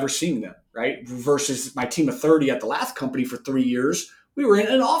without ever seeing them, right? Versus my team of 30 at the last company for 3 years, we were in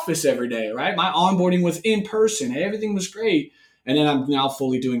an office every day, right? My onboarding was in person. Everything was great. And then I'm now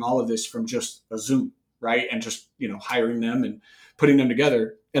fully doing all of this from just a Zoom, right? And just, hiring them and putting them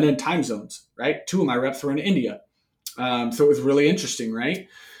together. And then time zones, right? 2 of my reps were in India. So it was really interesting, right?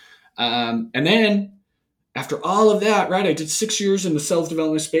 And then after all of that, right, I did 6 years in the sales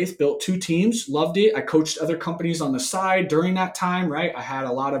development space, built 2 teams, loved it. I coached other companies on the side during that time, right? I had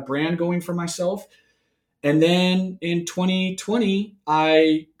a lot of brand going for myself. And then in 2020,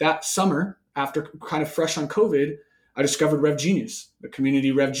 that summer, after kind of fresh on COVID, I discovered RevGenius, the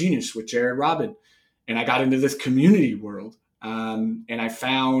community RevGenius with Jared Robin. And I got into this community world. And I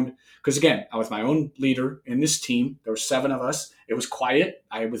found, because again, I was my own leader in this team. There were 7 of us. It was quiet.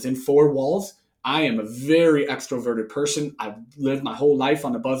 I was in 4 walls. I am a very extroverted person. I've lived my whole life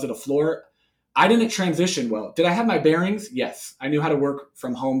on the buzz of the floor. I didn't transition well. Did I have my bearings? Yes. I knew how to work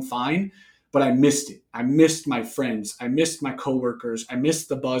from home fine, but I missed it. I missed my friends. I missed my coworkers. I missed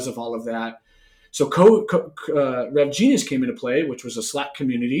the buzz of all of that. So RevGenius came into play, which was a Slack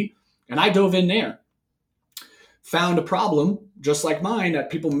community, and I dove in there. Found a problem, just like mine,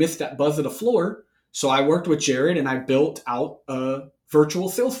 that people missed that buzz of the floor. So I worked with Jared, and I built out a virtual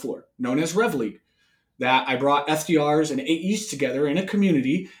sales floor known as RevLeague, that I brought SDRs and AEs together in a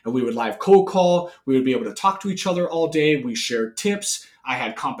community, and we would live cold call. We would be able to talk to each other all day. We shared tips. I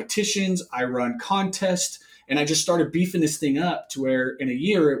had competitions. I run contests, and I just started beefing this thing up to where in a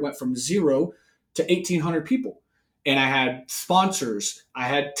year it went from 0 to 1,800 people. And I had sponsors. I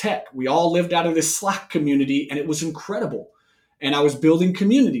had tech. We all lived out of this Slack community, and it was incredible. And I was building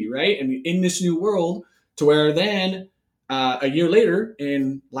community, right? And in this new world, to where then a year later,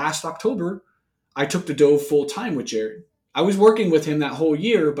 in last October, I took the dove full time with Jared. I was working with him that whole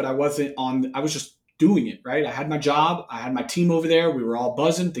year, but I was just doing it, right? I had my job. I had my team over there. We were all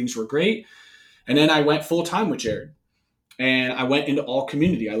buzzing. Things were great. And then I went full time with Jared, and I went into all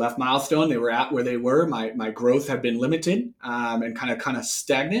community. I left Milestone. They were at where they were. My growth had been limited and kind of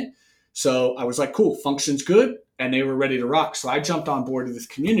stagnant. So I was like, cool, function's good. And they were ready to rock. So I jumped on board with this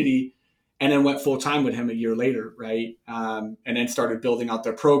community, and then went full time with him a year later, right? And then started building out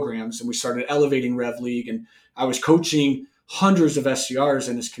their programs, and we started elevating RevLeague. And I was coaching hundreds of SDRs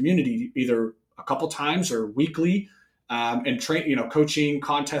in this community, either a couple times or weekly, and coaching,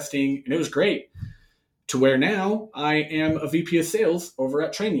 contesting, and it was great. To where now I am a VP of sales over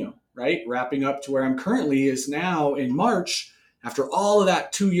at TrainYo, right? Wrapping up to where I'm currently is now in March. After all of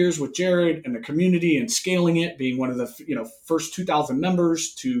that 2 years with Jared and the community and scaling it, being one of the first 2,000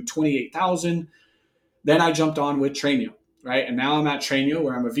 members to 28,000, then I jumped on with TrainYo. right? And now I'm at TrainYo,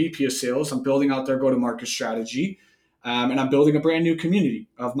 where I'm a VP of sales. I'm building out their go-to-market strategy. And I'm building a brand new community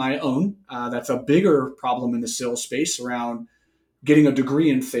of my own. That's a bigger problem in the sales space around getting a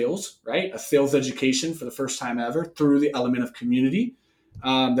degree in sales, right? A sales education for the first time ever through the element of community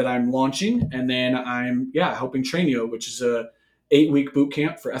that I'm launching. And then I'm helping TrainYo, which is a 8-week boot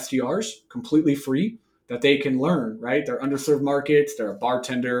camp for SDRs, completely free, that they can learn, right? They're underserved markets. They're a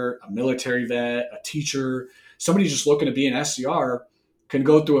bartender, a military vet, a teacher, somebody just looking to be an SDR can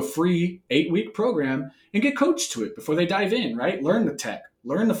go through a free 8-week program and get coached to it before they dive in, right? Learn the tech,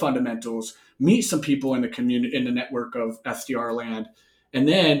 learn the fundamentals, meet some people in the community, in the network of SDR land. And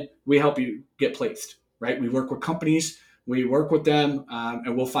then we help you get placed, right? We work with companies, we work with them,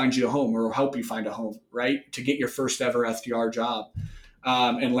 and we'll find you a home, or we'll help you find a home, right? To get your first ever SDR job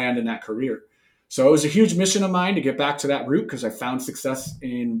and land in that career. So it was a huge mission of mine to get back to that route, because I found success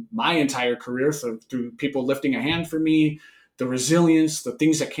in my entire career. So through people lifting a hand for me, the resilience, the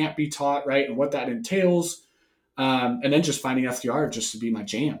things that can't be taught, right? And what that entails. And then just finding SDR just to be my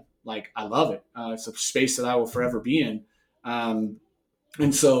jam. Like, I love it. It's a space that I will forever be in. And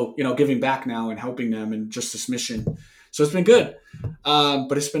so, giving back now and helping them and just this mission. So it's been good.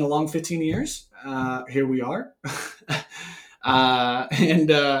 But it's been a long 15 years. Here we are. Now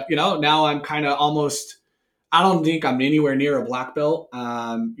I'm kind of almost, I don't think I'm anywhere near a black belt,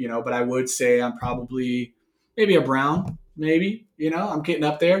 but I would say I'm probably maybe a brown, maybe, I'm getting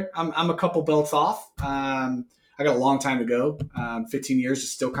up there. I'm a couple belts off. I got a long time to go. 15 years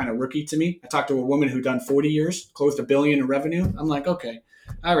is still kind of rookie to me. I talked to a woman who done 40 years, closed $1 billion in revenue. I'm like, okay,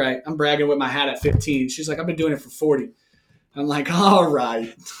 all right. I'm bragging with my hat at 15. She's like, I've been doing it for 40. I'm like, all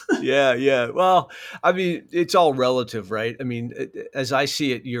right. Yeah. Well, I mean, it's all relative, right? I mean, as I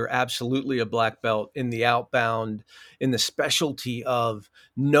see it, you're absolutely a black belt in the outbound, in the specialty of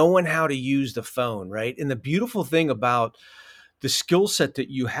knowing how to use the phone, right? And the beautiful thing about the skill set that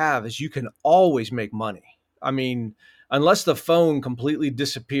you have is you can always make money. I mean, unless the phone completely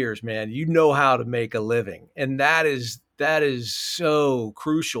disappears, man, you know how to make a living. And that is so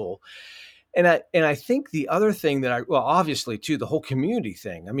crucial. And I think the other thing that obviously too, the whole community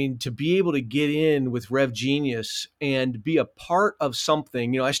thing. I mean, to be able to get in with RevGenius and be a part of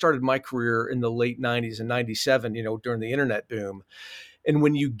something, I started my career in the late 90s and 97, during the internet boom. And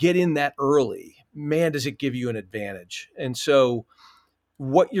when you get in that early, man, does it give you an advantage. And so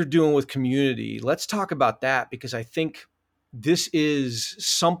what you're doing with community, let's talk about that, because I think this is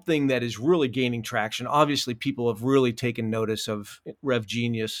something that is really gaining traction. Obviously, people have really taken notice of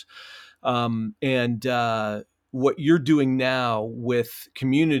RevGenius. And what you're doing now with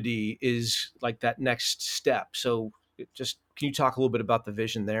community is like that next step. So can you talk a little bit about the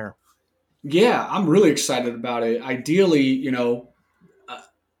vision there? Yeah, I'm really excited about it. Ideally,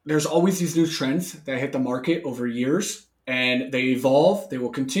 there's always these new trends that hit the market over years, and they evolve. They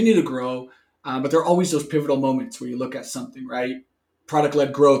will continue to grow. But there are always those pivotal moments where you look at something, right?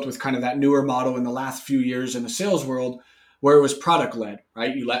 Product-led growth was kind of that newer model in the last few years in the sales world, where it was product-led,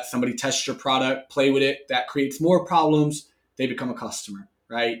 right? You let somebody test your product, play with it. That creates more problems. They become a customer,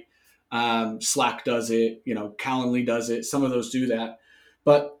 right? Slack does it, Calendly does it. Some of those do that.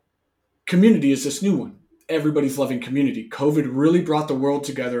 But community is this new one. Everybody's loving community. COVID really brought the world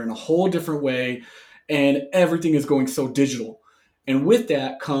together in a whole different way, and everything is going so digital. And with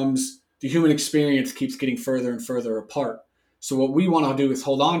that comes the human experience keeps getting further and further apart. So what we want to do is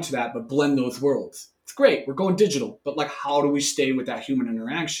hold on to that, but blend those worlds. It's great. We're going digital, but how do we stay with that human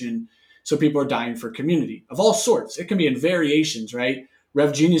interaction? So people are dying for community of all sorts. It can be in variations, right?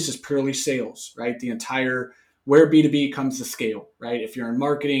 RevGenius is purely sales, right? The entire where B2B comes to scale, right? If you're in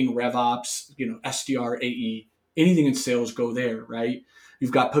marketing, RevOps, SDR, AE, anything in sales, go there, right?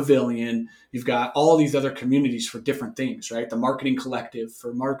 You've got Pavilion, you've got all these other communities for different things, right? The marketing collective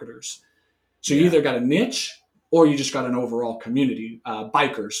for marketers. So you either got a niche or you just got an overall community.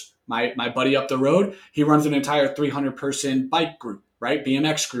 Bikers, my buddy up the road, he runs an entire 300-person bike group, right?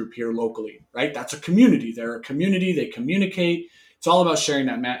 BMX group here locally, right? That's a community. They're a community. They communicate. It's all about sharing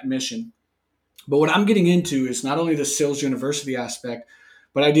that mission. But what I'm getting into is not only the sales university aspect,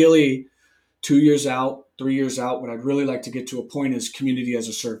 but ideally 2 years out, 3 years out, what I'd really like to get to a point is community as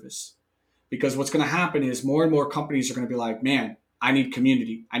a service. Because what's going to happen is more and more companies are going to be like, man, I need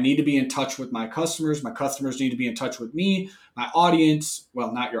community. I need to be in touch with my customers. My customers need to be in touch with me, my audience.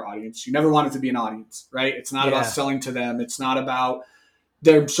 Well, not your audience. You never want it to be an audience, right? It's not about selling to them. It's not about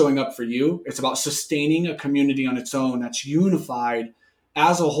them showing up for you. It's about sustaining a community on its own that's unified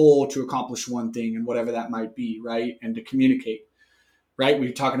as a whole to accomplish one thing, and whatever that might be, right? And to communicate, right? We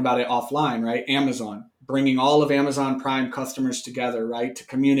were talking about it offline, right? Amazon, bringing all of Amazon Prime customers together, right? To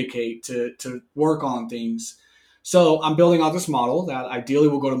communicate, to work on things. So I'm building out this model that ideally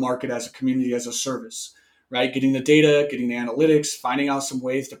will go to market as a community as a service, right? Getting the data, getting the analytics, finding out some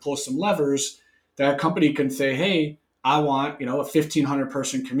ways to pull some levers that a company can say, hey, I want, a 1,500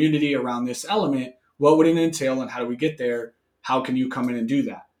 person community around this element. What would it entail and how do we get there? How can you come in and do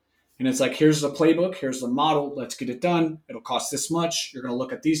that? And it's like, here's the playbook, here's the model, let's get it done. It'll cost this much. You're going to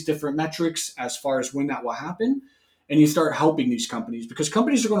look at these different metrics as far as when that will happen. And you start helping these companies because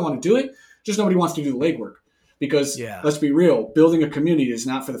companies are going to want to do it. Just nobody wants to do the legwork because let's be real, building a community is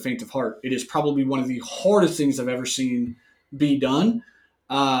not for the faint of heart. It is probably one of the hardest things I've ever seen be done.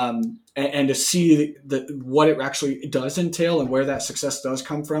 And to see what it actually does entail and where that success does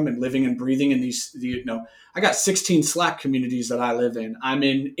come from and living and breathing in these, I got 16 Slack communities that I live in. I'm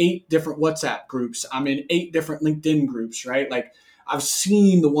in 8 different WhatsApp groups. I'm in 8 different LinkedIn groups, right? Like I've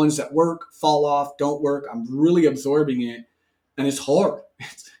seen the ones that work, fall off, don't work. I'm really absorbing it and it's hard.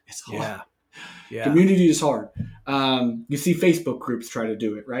 It's hard. Yeah. Community is hard. You see Facebook groups try to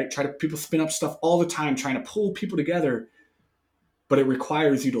do it, right? People spin up stuff all the time, trying to pull people together. But it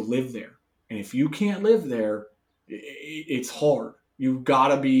requires you to live there. And if you can't live there, it's hard. You've got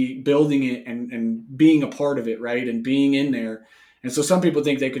to be building it and being a part of it, right? And being in there. And so some people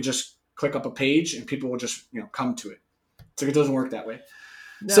think they could just click up a page and people will just, come to it. It's like it doesn't work that way.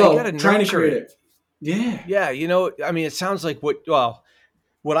 No, so trying to create it. Yeah. Yeah. It sounds like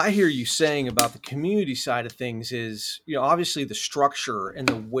what I hear you saying about the community side of things is, obviously the structure and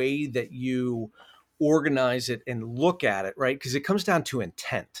the way that you organize it and look at it, right? Because it comes down to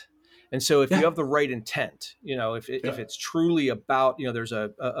intent. And so if you have the right intent, if it's truly about, there's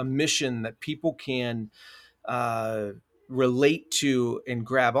a mission that people can relate to and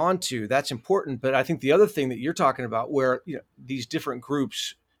grab onto, that's important. But I think the other thing that you're talking about where, these different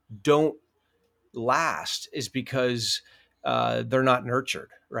groups don't last is because they're not nurtured,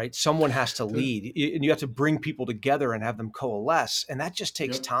 right? Someone has to lead and you have to bring people together and have them coalesce. And that just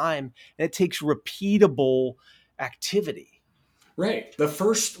takes time and it takes repeatable activity. Right. The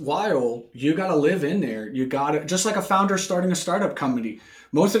first while you got to live in there, you got to, just like a founder starting a startup company.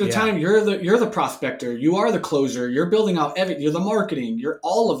 Most of the time you're the prospector, you are the closer, you're building out everything, you're the marketing, you're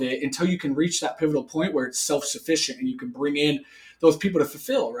all of it until you can reach that pivotal point where it's self-sufficient and you can bring in those people to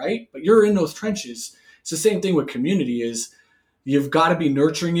fulfill, right? But you're in those trenches. It's the same thing with community is you've got to be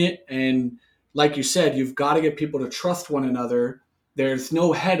nurturing it. And like you said, you've got to get people to trust one another. There's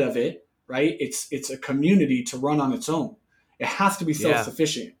no head of it, right? It's a community to run on its own. It has to be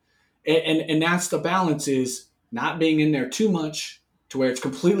self-sufficient. And that's the balance is not being in there too much to where it's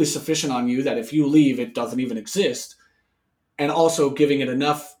completely sufficient on you that if you leave, it doesn't even exist. And also giving it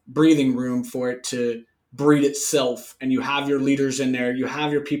enough breathing room for it to breed itself. And you have your leaders in there, you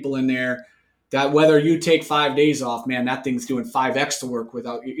have your people in there, that whether you take 5 days off, man, that thing's doing 5x to work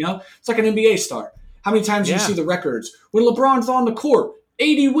without, it's like an NBA star. How many times do you see the records? When LeBron's on the court,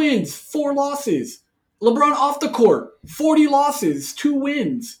 80 wins, 4 losses. LeBron off the court, 40 losses, 2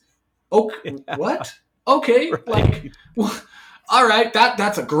 wins. Okay, what? Okay, right. All right,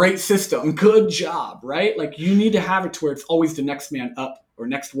 that's a great system. Good job, right? Like you need to have it to where it's always the next man up or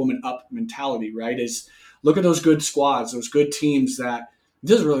next woman up mentality, right? Is look at those good squads, those good teams that it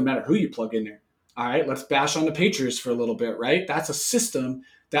doesn't really matter who you plug in there. All right, let's bash on the Patriots for a little bit, right? That's a system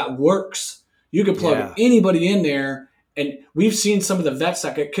that works. You can plug anybody in there. And we've seen some of the vets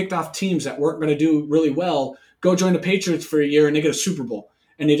that get kicked off teams that weren't going to do really well go join the Patriots for a year and they get a Super Bowl.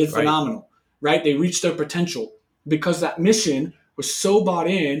 And they did phenomenal, right? They reached their potential because that mission was so bought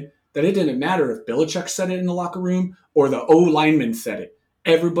in that it didn't matter if Belichick said it in the locker room or the O-lineman said it.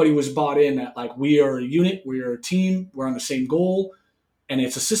 Everybody was bought in that like we are a unit, we are a team, we're on the same goal, and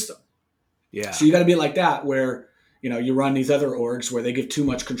it's a system. Yeah. So you got to be like that where, you run these other orgs where they give too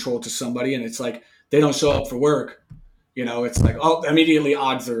much control to somebody and it's like they don't show up for work. It's like, immediately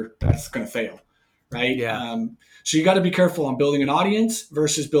odds are that's going to fail, right? Yeah. So you got to be careful on building an audience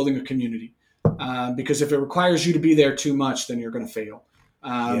versus building a community because if it requires you to be there too much, then you're going to fail.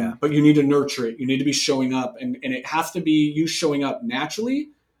 But you need to nurture it. You need to be showing up and it has to be you showing up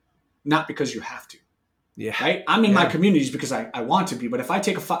naturally, not because you have to. Yeah. Right. I'm in my communities because I want to be, but if I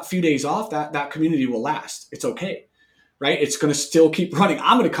take a few days off, that community will last. It's okay. Right? It's going to still keep running.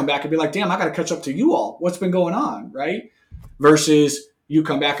 I'm going to come back and be like, damn, I got to catch up to you all. What's been going on? Right? Versus you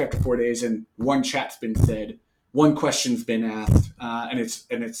come back after 4 days and one chat's been said, one question's been asked, and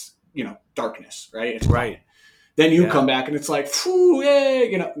it's darkness, right? It's right. Then you come back and it's like,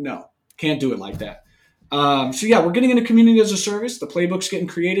 no, can't do it like that. We're getting into community as a service. The playbook's getting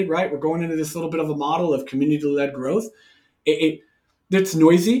created, right? We're going into this little bit of a model of community-led growth. It's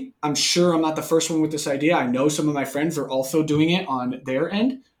noisy. I'm sure I'm not the first one with this idea. I know some of my friends are also doing it on their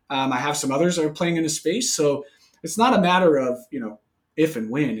end. I have some others that are playing in the space. So it's not a matter of, if and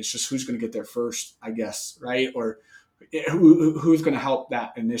when. It's just who's going to get there first, I guess, right? Or who's going to help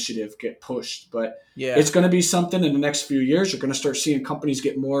that initiative get pushed. But it's going to be something in the next few years. You're going to start seeing companies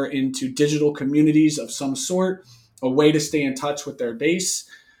get more into digital communities of some sort, a way to stay in touch with their base,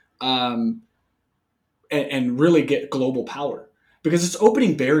 and really get global power. Because it's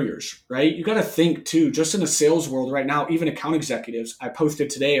opening barriers, right? You got to think too, just in the sales world right now, even account executives, I posted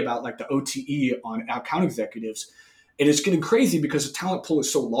today about like the OTE on account executives. It is getting crazy because the talent pool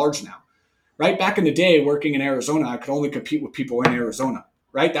is so large now, right? Back in the day, working in Arizona, I could only compete with people in Arizona,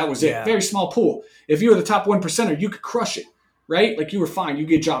 right? That was it. Very small pool. If you were the top 1%er, you could crush it, right? Like you were fine. You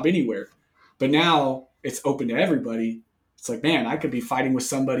get a job anywhere. But now it's open to everybody. It's like, man, I could be fighting with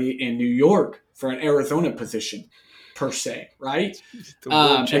somebody in New York for an Arizona position. Per se, right? The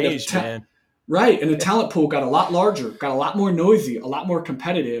world changed, man. Right, and the talent pool got a lot larger, got a lot more noisy, a lot more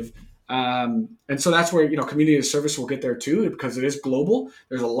competitive, and so that's where community of service will get there too, because it is global.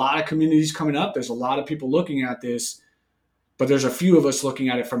 There's a lot of communities coming up. There's a lot of people looking at this, but there's a few of us looking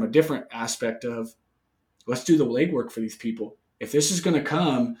at it from a different aspect of, let's do the legwork for these people. If this is going to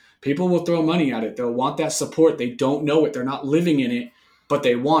come, people will throw money at it. They'll want that support. They don't know it. They're not living in it. But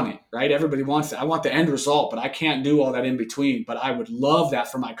they want it, right? Everybody wants it. I want the end result, but I can't do all that in between. But I would love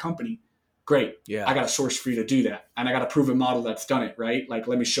that for my company. Great. Yeah. I got a source for you to do that. And I got a proven model that's done it, right? Like,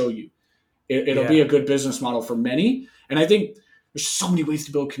 let me show you. It'll be a good business model for many. And I think there's so many ways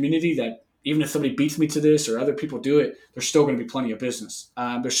to build community that even if somebody beats me to this or other people do it, there's still going to be plenty of business.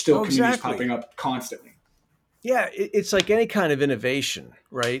 There's still communities popping up constantly. Yeah. It's like any kind of innovation,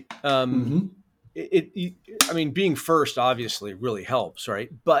 right? Being first obviously really helps, right?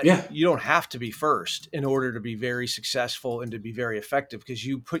 But you don't have to be first in order to be very successful and to be very effective, because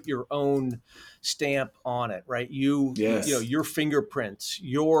you put your own stamp on it, right? Your fingerprints,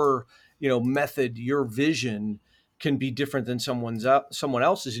 your method, your vision can be different than someone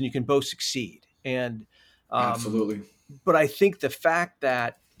else's, and you can both succeed. And absolutely. But I think the fact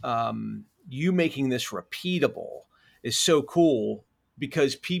that you making this repeatable is so cool.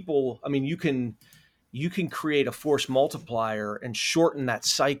 Because people, you can create a force multiplier and shorten that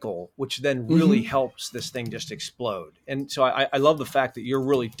cycle, which then really helps this thing just explode. And so I love the fact that you're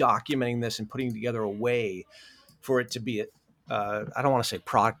really documenting this and putting together a way for it to be, I don't want to say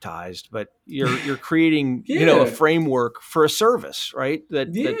productized, but you're creating, a framework for a service, right?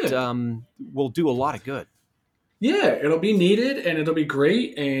 That will do a lot of good. Yeah, it'll be needed and it'll be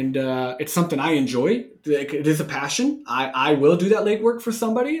great. And it's something I enjoy. It is a passion. I will do that legwork for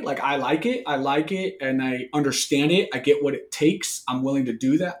somebody. Like, I like it and I understand it. I get what it takes. I'm willing to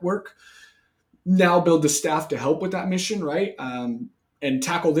do that work. Now build the staff to help with that mission, right? And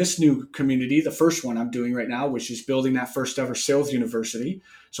tackle this new community, the first one I'm doing right now, which is building that first ever sales university.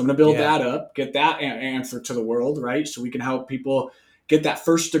 So I'm going to build that up, get that answer to the world, right? So we can help people get that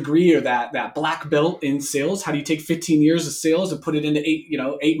first degree or that black belt in sales. How do you take 15 years of sales and put it into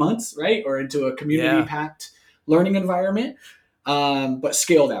 8 months, right? Or into a community packed learning environment. But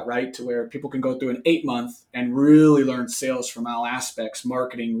scale that, right? To where people can go through an 8-month and really learn sales from all aspects: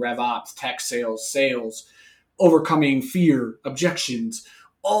 marketing, rev ops, tech sales, overcoming fear, objections,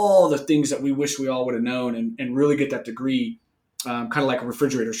 all the things that we wish we all would have known, and really get that degree, kind of like a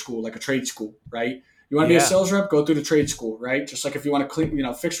refrigerator school, like a trade school, right? You want to be a sales rep, go through the trade school, right? Just like if you want to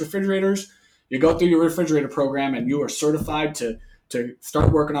clean, fix refrigerators, you go through your refrigerator program and you are certified to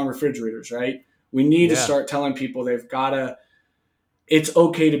start working on refrigerators, right? We need to start telling people it's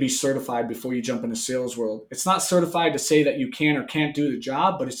okay to be certified before you jump into sales world. It's not certified to say that you can or can't do the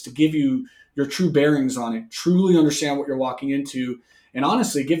job, but it's to give you your true bearings on it, truly understand what you're walking into, and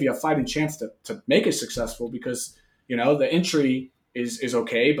honestly give you a fighting chance to make it successful, because, the entry is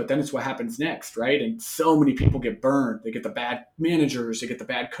okay, but then it's what happens next, right? And so many people get burned. They get the bad managers, they get the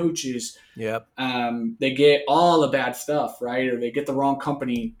bad coaches. Yep. They get all the bad stuff, right? Or they get the wrong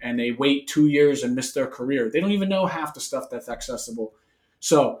company and they wait 2 years and miss their career. They don't even know half the stuff that's accessible.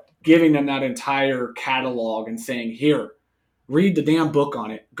 So giving them that entire catalog and saying, here, read the damn book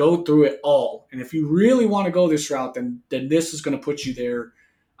on it, go through it all. And if you really want to go this route, then this is going to put you there.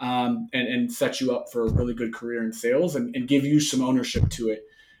 And set you up for a really good career in sales and give you some ownership to it,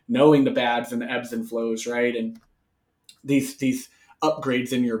 knowing the bads and the ebbs and flows, right? And these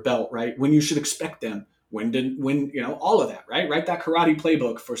upgrades in your belt, right? When you should expect them, when all of that, right? Write that karate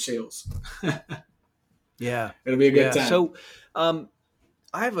playbook for sales. Yeah. It'll be a good time. So I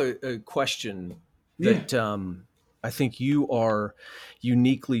have a question that I think you are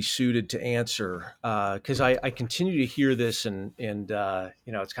uniquely suited to answer, because I continue to hear this, and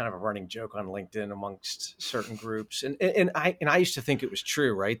it's kind of a running joke on LinkedIn amongst certain groups, and I used to think it was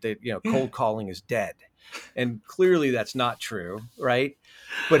true, right? That cold calling is dead, And clearly that's not true, right?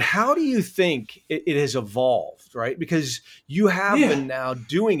 But how do you think it has evolved, right? Because you have been now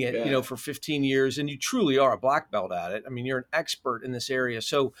doing it, for 15 years, and you truly are a black belt at it. I mean, you're an expert in this area.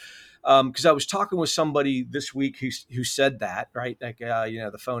 So, because I was talking with somebody this week who said that, right? Like,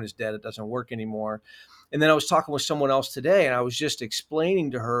 the phone is dead. It doesn't work anymore. And then I was talking with someone else today, and I was just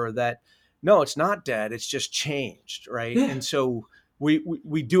explaining to her that, no, it's not dead. It's just changed, right? Yeah. And so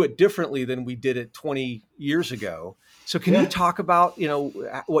we do it differently than we did it 20 years ago. So can you talk about,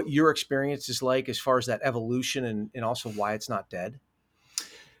 what your experience is like as far as that evolution and also why it's not dead?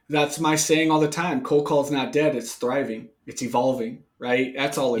 That's my saying all the time. Cold call is not dead. It's thriving. It's evolving, right?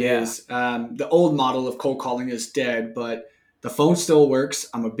 That's all it is. The old model of cold calling is dead, but the phone still works.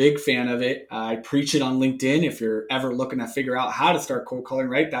 I'm a big fan of it. I preach it on LinkedIn. If you're ever looking to figure out how to start cold calling,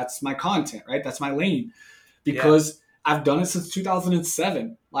 right? That's my content, right? That's my lane, because I've done it since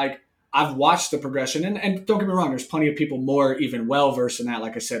 2007. Like, I've watched the progression, and don't get me wrong, there's plenty of people more even well-versed in that.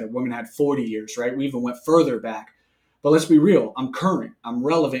 Like I said, a woman had 40 years, right? We even went further back. But let's be real. I'm current. I'm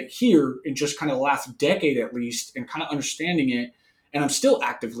relevant here in just kind of the last decade at least, and kind of understanding it. And I'm still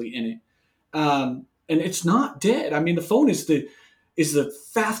actively in it. And it's not dead. I mean, the phone is the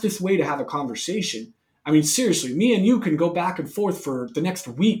fastest way to have a conversation. I mean, seriously, me and you can go back and forth for the next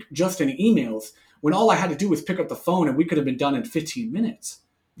week just in emails, when all I had to do was pick up the phone and we could have been done in 15 minutes.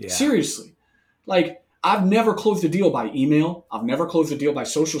 Yeah. Seriously. Like, I've never closed a deal by email. I've never closed a deal by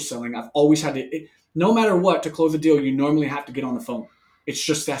social selling. I've always had to, no matter what, to close a deal, you normally have to get on the phone. It's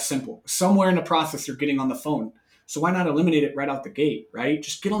just that simple. Somewhere in the process, you're getting on the phone. So why not eliminate it right out the gate, right?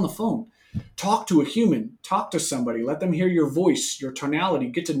 Just get on the phone. Talk to a human. Talk to somebody. Let them hear your voice, your tonality,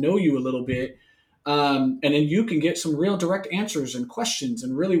 get to know you a little bit. And then you can get some real direct answers and questions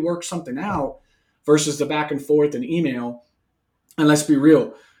and really work something out versus the back and forth and email. And let's be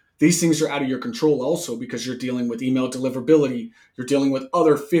real. These things are out of your control also, because you're dealing with email deliverability. You're dealing with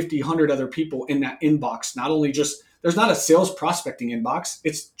other 50, 100 other people in that inbox. Not only just, there's not a sales prospecting inbox.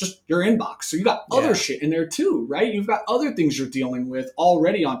 It's just your inbox. So you got other shit in there too, right? You've got other things you're dealing with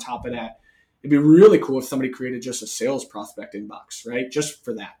already on top of that. It'd be really cool if somebody created just a sales prospect inbox, right? Just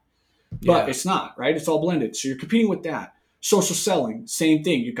for that. But it's not, right? It's all blended. So you're competing with that. Social selling, same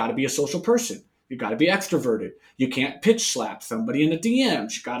thing. You've got to be a social person. You got to be extroverted. You can't pitch slap somebody in the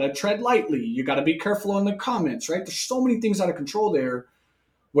DMs. You got to tread lightly. You got to be careful in the comments, right? There's so many things out of control there,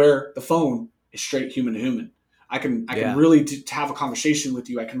 where the phone is straight human to human. I can really have a conversation with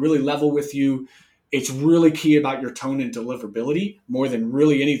you. I can really level with you. It's really key about your tone and deliverability more than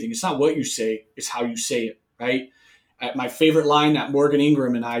really anything. It's not what you say, it's how you say it, right? My favorite line that Morgan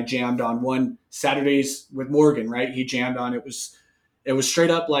Ingram and I jammed on one Saturdays with Morgan, right? He jammed on, it was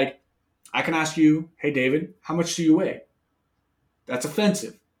straight up like, I can ask you, hey, David, how much do you weigh? That's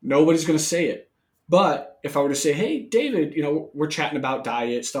offensive. Nobody's going to say it. But if I were to say, hey, David, we're chatting about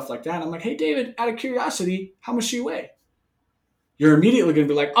diet, stuff like that. I'm like, hey, David, out of curiosity, how much do you weigh? You're immediately going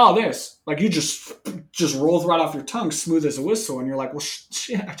to be like, oh, this. Like, you just rolls right off your tongue, smooth as a whistle. And you're like, well,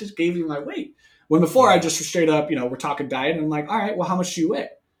 shit, I just gave you my weight. When before I just straight up, we're talking diet. And I'm like, all right, well, how much do you weigh?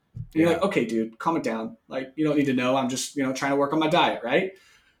 And you're like, okay, dude, calm it down. Like, you don't need to know. I'm just, trying to work on my diet, right?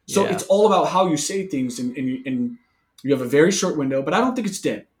 So it's all about how you say things, and you have a very short window, but I don't think it's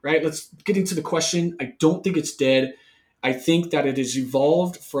dead, right? Let's get into the question. I don't think it's dead. I think that it has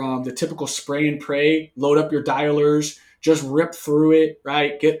evolved from the typical spray and pray, load up your dialers, just rip through it,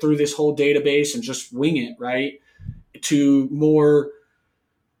 right? Get through this whole database and just wing it, right? To more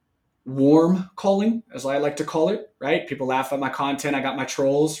warm calling, as I like to call it, right? People laugh at my content. I got my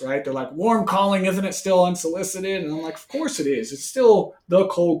trolls, right? They're like, warm calling, isn't it still unsolicited? And I'm like, of course it is. It's still the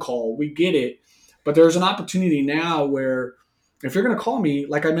cold call. We get it. But there's an opportunity now where if you're going to call me,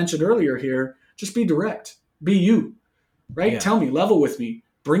 like I mentioned earlier here, just be direct. Be you, right? Tell me, level with me,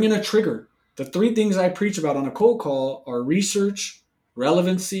 bring in a trigger. The 3 things I preach about on a cold call are research,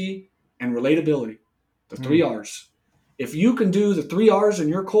 relevancy, and relatability. The 3 R's. If you can do the 3 R's in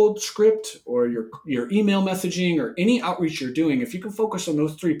your cold script or your email messaging or any outreach you're doing, if you can focus on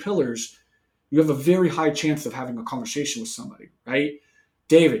those 3 pillars, you have a very high chance of having a conversation with somebody, right?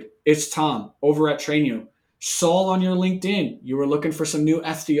 David, it's Tom over at TrainYo. Saul on your LinkedIn, you were looking for some new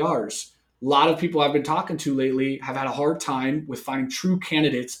SDRs. A lot of people I've been talking to lately have had a hard time with finding true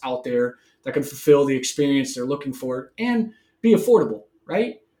candidates out there that can fulfill the experience they're looking for and be affordable,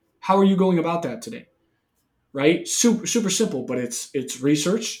 right? How are you going about that today? Right? Super, super simple, but it's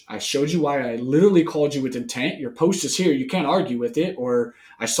research. I showed you why I literally called you with intent. Your post is here. You can't argue with it. Or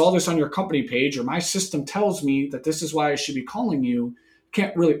I saw this on your company page, or my system tells me that this is why I should be calling you.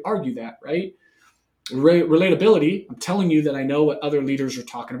 Can't really argue that, right? Relatability, I'm telling you that I know what other leaders are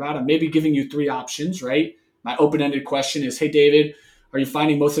talking about. I'm maybe giving you 3 options, right? My open-ended question is, hey, David, are you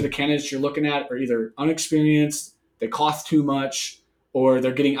finding most of the candidates you're looking at are either unexperienced, they cost too much, or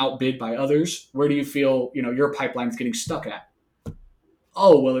they're getting outbid by others? Where do you feel, your pipeline's getting stuck at?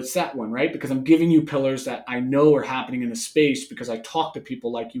 Oh, well, it's that one, right? Because I'm giving you pillars that I know are happening in the space because I talk to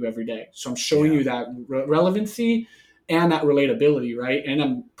people like you every day. So I'm showing you that relevancy and that relatability, right? And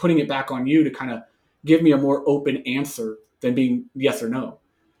I'm putting it back on you to kind of give me a more open answer than being yes or no.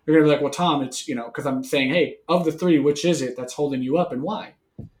 You're going to be like, well, Tom, it's, because I'm saying, hey, of the 3, which is it that's holding you up and why?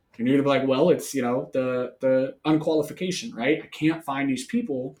 And you're going to be like, well, it's, the unqualification, right? I can't find these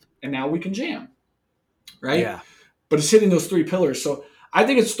people and now we can jam, right? Yeah. But it's hitting those 3 pillars. So I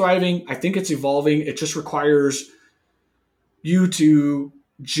think it's thriving. I think it's evolving. It just requires you to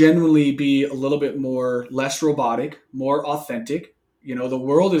genuinely be a little bit less robotic, more authentic. The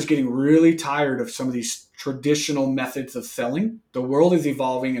world is getting really tired of some of these traditional methods of selling. The world is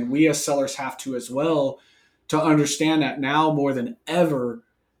evolving, and we as sellers have to as well to understand that now more than ever,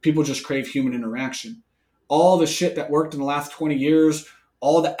 people just crave human interaction. All the shit that worked in the last 20 years,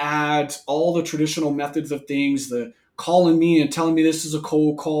 all the ads, all the traditional methods of things, the calling me and telling me this is a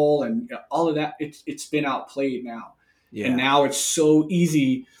cold call and all of that, it's been outplayed now. Yeah. And now it's so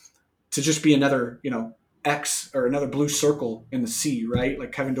easy to just be another, X or another blue circle in the sea, right?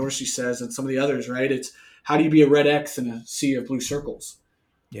 Like Kevin Dorsey says and some of the others, right? It's how do you be a red X in a sea of blue circles,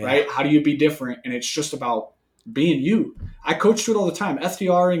 right? How do you be different? And it's just about being you. I coach to it all the time.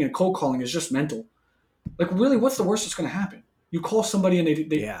 SDRing and cold calling is just mental. Like really, what's the worst that's going to happen? You call somebody and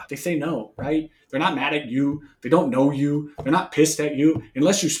they say no, right? They're not mad at you. They don't know you. They're not pissed at you.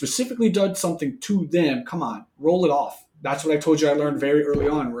 Unless you specifically did something to them, come on, roll it off. That's what I told you I learned very early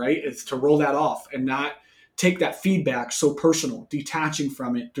on, right? It's to roll that off and not take that feedback so personal, detaching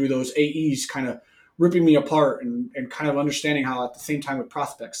from it through those AEs kind of ripping me apart and kind of understanding how at the same time with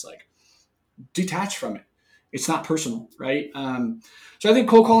prospects, like detach from it. It's not personal, right? So I think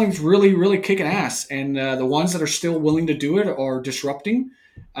cold calling is really, really kicking ass. And the ones that are still willing to do it are disrupting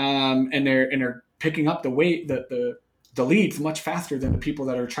and they're picking up the leads much faster than the people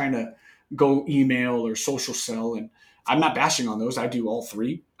that are trying to go email or social sell. And I'm not bashing on those. I do all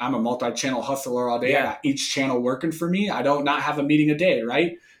 3. I'm a multi-channel hustler all day. I got each channel working for me. I don't not have a meeting a day,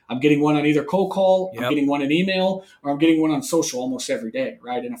 right? I'm getting one on either cold call, I'm getting one in email, or I'm getting one on social almost every day,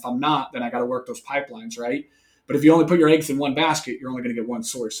 right? And if I'm not, then I got to work those pipelines, right? But if you only put your eggs in one basket, you're only going to get one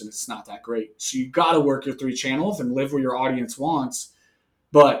source, and it's not that great. So you got to work your 3 channels and live where your audience wants.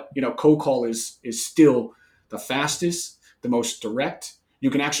 But, cold call is still the fastest, the most direct.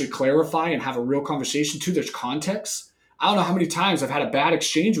 You can actually clarify and have a real conversation too. There's context. I don't know how many times I've had a bad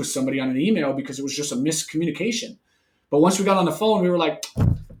exchange with somebody on an email because it was just a miscommunication. But once we got on the phone, we were like,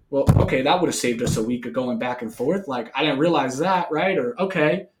 well, okay, that would have saved us a week of going back and forth. Like, I didn't realize that, right? Or,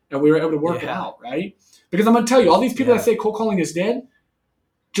 okay. And we were able to work it out, right? Because I'm going to tell you, all these people that say cold calling is dead,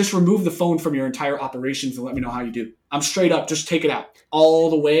 just remove the phone from your entire operations and let me know how you do. I'm straight up, just take it out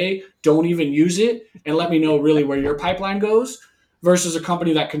all the way. Don't even use it. And let me know really where your pipeline goes versus a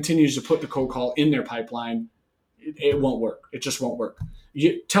company that continues to put the cold call in their pipeline. It won't work. It just won't work.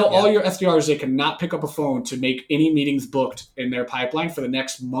 You tell all your SDRs they cannot pick up a phone to make any meetings booked in their pipeline for the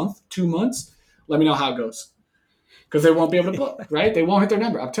next month, 2 months. Let me know how it goes. Because they won't be able to book, right? They won't hit their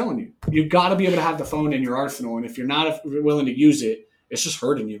number. I'm telling you. You've got to be able to have the phone in your arsenal. And if you're not willing to use it, it's just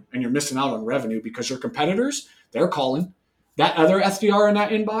hurting you. And you're missing out on revenue because your competitors, they're calling. That other SDR in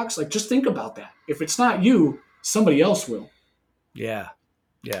that inbox, like just think about that. If it's not you, somebody else will. Yeah.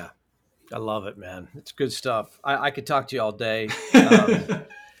 Yeah. I love it, man. It's good stuff. I could talk to you all day.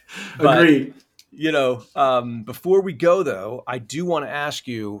 Agreed. Before we go, though, I do want to ask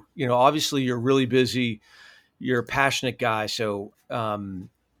you, obviously you're really busy. You're a passionate guy. So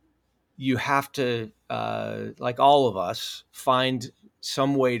you have to, like all of us, find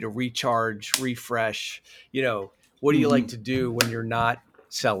some way to recharge, refresh. What do you like to do when you're not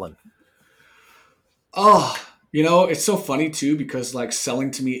selling? Oh, it's so funny too, because like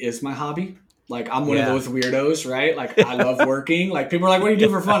selling to me is my hobby. Like I'm one of those weirdos, right? Like I love working. Like people are like, what do you do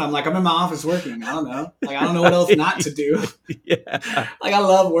for fun? I'm like, I'm in my office working. I don't know. Like, I don't know what else not to do. Like I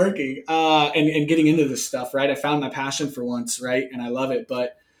love working and getting into this stuff, right? I found my passion for once, right? And I love it.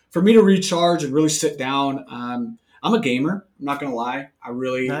 But for me to recharge and really sit down, I'm a gamer. I'm not going to lie. I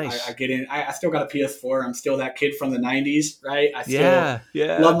really, I get in. I still got a PS4. I'm still that kid from the 90s, right? I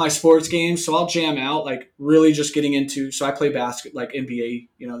still love my sports games. So I'll jam out, like really just getting into, so I play like NBA,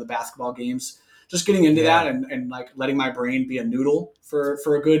 the basketball games, just getting into that and like letting my brain be a noodle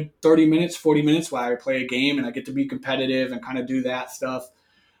for a good 30 minutes, 40 minutes while I play a game and I get to be competitive and kind of do that stuff.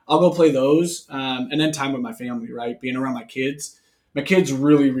 I'll go play those. And then time with my family, right? Being around my kids. My kids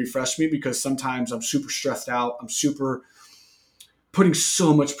really refresh me because sometimes I'm super stressed out. I'm super putting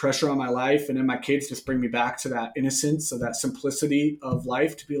so much pressure on my life. And then my kids just bring me back to that innocence, of that simplicity of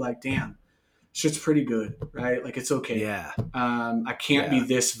life, to be like, damn, shit's pretty good, right? Like, it's okay. Yeah. I can't be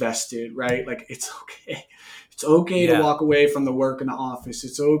this vested, right? Like, it's okay. It's okay to walk away from the work in the office.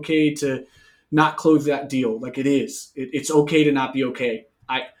 It's okay to not close that deal. Like, it is. It's okay to not be okay.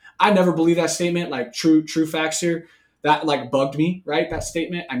 I never believe that statement. Like, true facts here. That like bugged me, right? That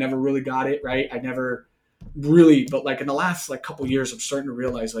statement. I never really got it, right? I never really, but like in the last like couple of years, I'm starting to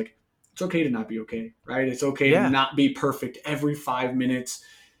realize like it's okay to not be okay, right? It's okay to not be perfect every 5 minutes.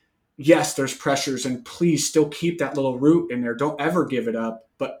 Yes, there's pressures, and please still keep that little root in there. Don't ever give it up,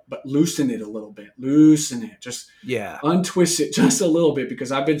 but loosen it a little bit. Loosen it. Just untwist it just a little bit,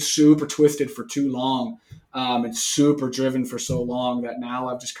 because I've been super twisted for too long, and super driven for so long that now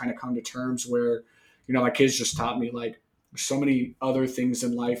I've just kind of come to terms where, you know, my kids just taught me like there's so many other things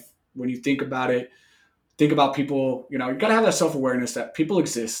in life. When you think about it, think about people, you know, you got to have that self-awareness that people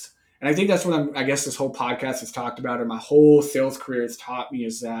exist. And I think that's what I guess this whole podcast has talked about, and my whole sales career has taught me,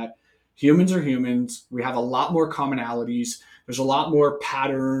 is that humans are humans. We have a lot more commonalities. There's a lot more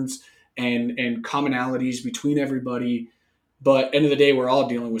patterns and commonalities between everybody. But end of the day, we're all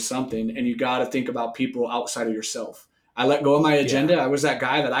dealing with something, and you got to think about people outside of yourself. I let go of my agenda. I was that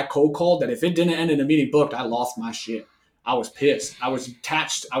guy that I cold called that if it didn't end in a meeting booked, I lost my shit. I was pissed. I was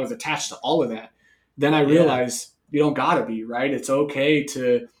attached to all of that. Then I realized you don't gotta be, right. It's okay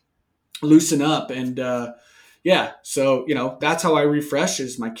to loosen up. And so, you know, that's how I refresh,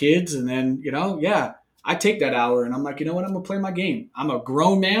 is my kids. And then, you know, I take that hour and I'm like, you know what, I'm gonna play my game. I'm a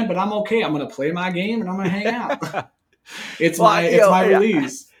grown man, but I'm okay. I'm gonna play my game and I'm gonna hang out. It's my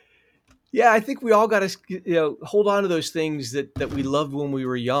release. Yeah, I think we all got to, you know, hold on to those things that we loved when we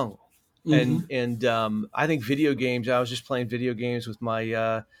were young. And I think video games, I was just playing video games with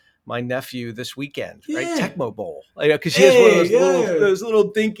my my nephew this weekend, right? Tecmo Bowl. Because he has one of those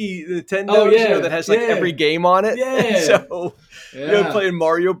little dinky Nintendos, you know, that has like every game on it. And so, you know, playing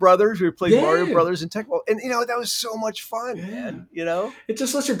Mario Brothers. We played Mario Brothers and Tecmo. And, you know, that was so much fun, man, you know? It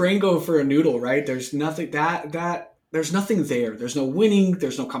just lets your brain go for a noodle, right? There's nothing there's nothing there. There's no winning.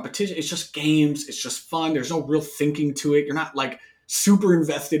 There's no competition. It's just games. It's just fun. There's no real thinking to it. You're not like super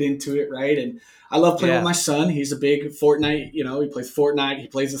invested into it, right? And I love playing with my son. He's a big Fortnite, you know, he plays Fortnite. He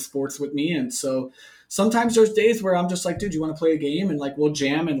plays the sports with me. And so sometimes there's days where I'm just like, dude, you want to play a game? And like, we'll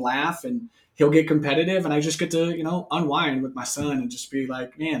jam and laugh and he'll get competitive. And I just get to, you know, unwind with my son and just be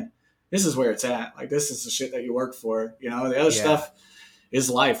like, man, this is where it's at. Like, this is the shit that you work for. You know, the other stuff is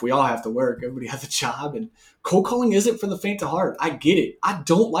life. We all have to work. Everybody has a job, and cold calling isn't for the faint of heart. I get it. I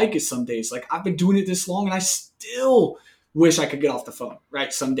don't like it some days. Like, I've been doing it this long and I still wish I could get off the phone,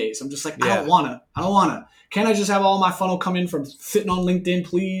 right? Some days I'm just like, I don't wanna. Can I just have all my funnel come in from sitting on LinkedIn,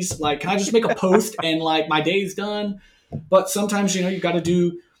 please? Like, can I just make a post and like my day's done? But sometimes, you know, you got to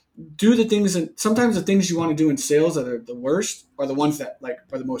do the things, and sometimes the things you want to do in sales that are the worst are the ones that like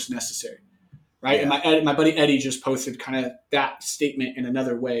are the most necessary, right? And my buddy Eddie just posted kind of that statement in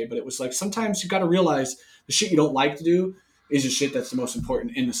another way, but it was like, sometimes you got to realize the shit you don't like to do is the shit that's the most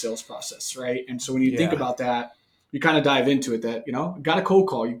important in the sales process, right? And so when you think about that, you kind of dive into it, that, you know, got a cold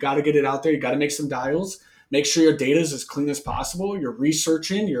call. You got to get it out there. You got to make some dials. Make sure your data is as clean as possible. You're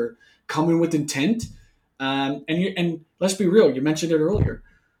researching. You're coming with intent. And let's be real. You mentioned it earlier.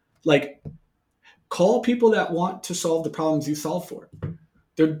 Like, call people that want to solve the problems you solve for.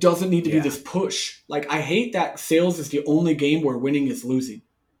 There doesn't need to be this push. Like, I hate that sales is the only game where winning is losing,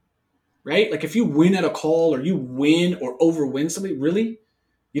 right? Like, if you win at a call or you win or overwin somebody, really,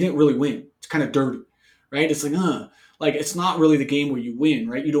 you didn't really win. It's kind of dirty. Right? It's like, it's not really the game where you win,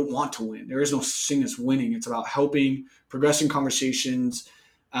 right? You don't want to win. There is no such thing as winning. It's about helping, progressing conversations,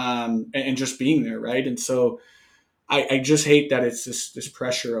 and just being there, right? And so I just hate that it's this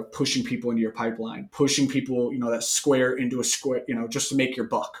pressure of pushing people into your pipeline, pushing people, you know, that square into a square, you know, just to make your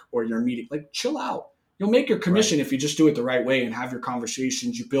buck or your meeting. Like, chill out. You'll make your commission if you just do it the right way and have your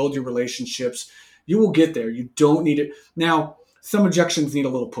conversations. You build your relationships. You will get there. You don't need it. Now, some objections need a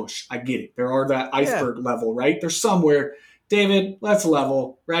little push. I get it. There are that iceberg level, right? There's somewhere, David, let's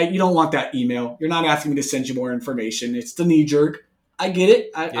level, right? You don't want that email. You're not asking me to send you more information. It's the knee jerk. I get it.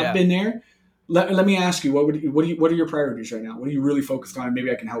 I've been there. Let me ask you, what are your priorities right now? What are you really focused on?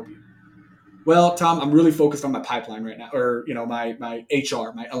 Maybe I can help you. Well, Tom, I'm really focused on my pipeline right now, or, you know, my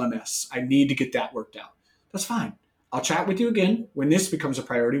HR, my LMS. I need to get that worked out. That's fine. I'll chat with you again when this becomes a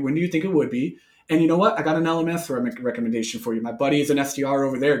priority. When do you think it would be? And you know what? I got an LMS recommendation for you. My buddy is an SDR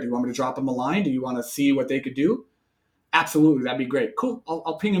over there. Do you want me to drop him a line? Do you want to see what they could do? Absolutely. That'd be great. Cool.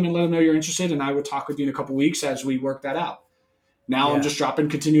 I'll ping them and let them know you're interested. And I will talk with you in a couple of weeks as we work that out. Now I'm just dropping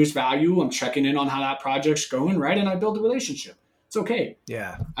continuous value. I'm checking in on how that project's going, right? And I build a relationship. It's okay.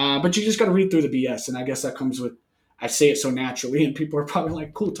 Yeah. But you just got to read through the BS. And I guess that comes with, I say it so naturally, and people are probably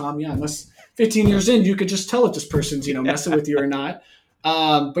like, cool, Tom. Yeah, unless 15 years in, you could just tell if this person's, messing with you or not.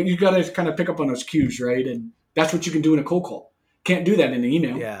 But you got to kind of pick up on those cues, right? And that's what you can do in a cold call. Can't do that in an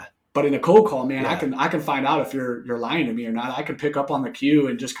email. Yeah. But in a cold call, man, I can find out if you're lying to me or not. I can pick up on the cue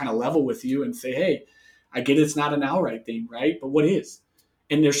and just kind of level with you and say, hey, I get it's not an outright thing, right? But what is?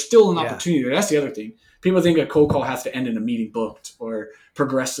 And there's still an opportunity. That's the other thing. People think a cold call has to end in a meeting booked or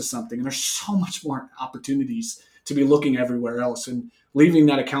progress to something. And there's so much more opportunities to be looking everywhere else and leaving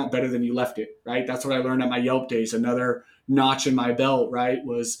that account better than you left it, right? That's what I learned at my Yelp days. Another notch in my belt, right,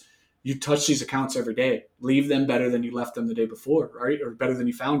 was you touch these accounts every day. Leave them better than you left them the day before, right? Or better than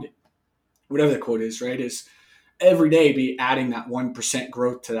you found it. Whatever the quote is, right, is every day be adding that 1%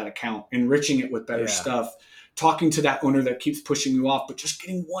 growth to that account, enriching it with better stuff, talking to that owner that keeps pushing you off, but just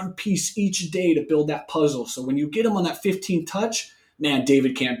getting one piece each day to build that puzzle. So when you get them on that 15th touch, man,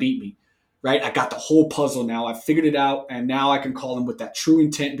 David can't beat me, right? I got the whole puzzle now. I've figured it out, and now I can call him with that true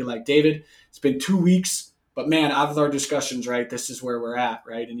intent and be like, David, it's been 2 weeks, but man, out of our discussions, right, this is where we're at,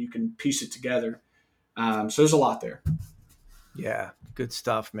 right? And you can piece it together. So there's a lot there. Yeah, good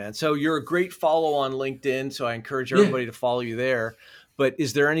stuff, man. So you're a great follow on LinkedIn, so I encourage everybody to follow you there. But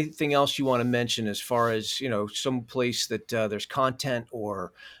is there anything else you want to mention as far as, some place that there's content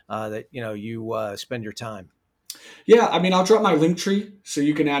or that, you spend your time? Yeah, I mean, I'll drop my link tree so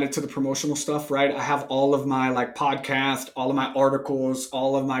you can add it to the promotional stuff, right? I have all of my podcast, all of my articles,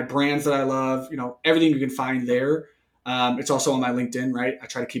 all of my brands that I love, everything you can find there. It's also on my LinkedIn, right? I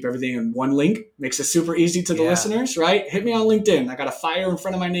try to keep everything in one link. Makes it super easy to the listeners, right? Hit me on LinkedIn. I got a fire in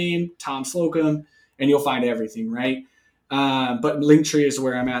front of my name, Tom Slocum, and you'll find everything, right? But Linktree is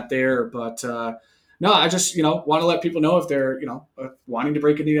where I'm at there. But no, I just, want to let people know if they're, wanting to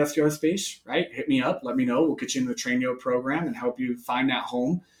break into the SDR space, right? Hit me up. Let me know. We'll get you into the TrainYo program and help you find that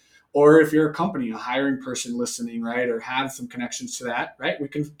home. Or if you're a company, a hiring person listening, right, or have some connections to that, right, we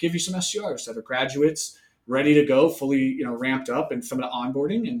can give you some SDRs that are graduates, ready to go, fully, ramped up and some of the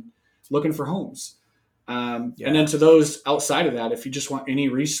onboarding and looking for homes. And then to those outside of that, if you just want any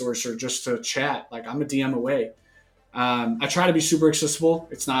resource or just to chat, I'm a DM away. I try to be super accessible.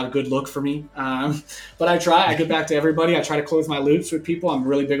 It's not a good look for me. But I try. I get back to everybody. I try to close my loops with people. I'm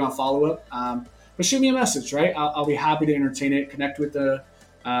really big on follow-up. But shoot me a message, right? I'll be happy to entertain it, connect with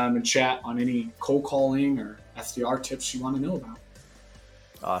and chat on any cold calling or SDR tips you want to know about.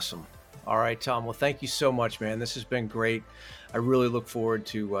 Awesome. All right, Tom. Well, thank you so much, man. This has been great. I really look forward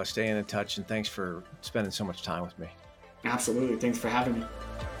to staying in touch, and thanks for spending so much time with me. Absolutely. Thanks for having me.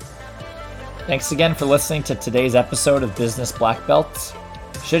 Thanks again for listening to today's episode of Business Black Belts.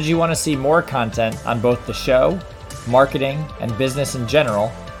 Should you want to see more content on both the show, marketing, and business in general,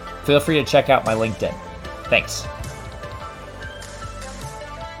 feel free to check out my LinkedIn. Thanks.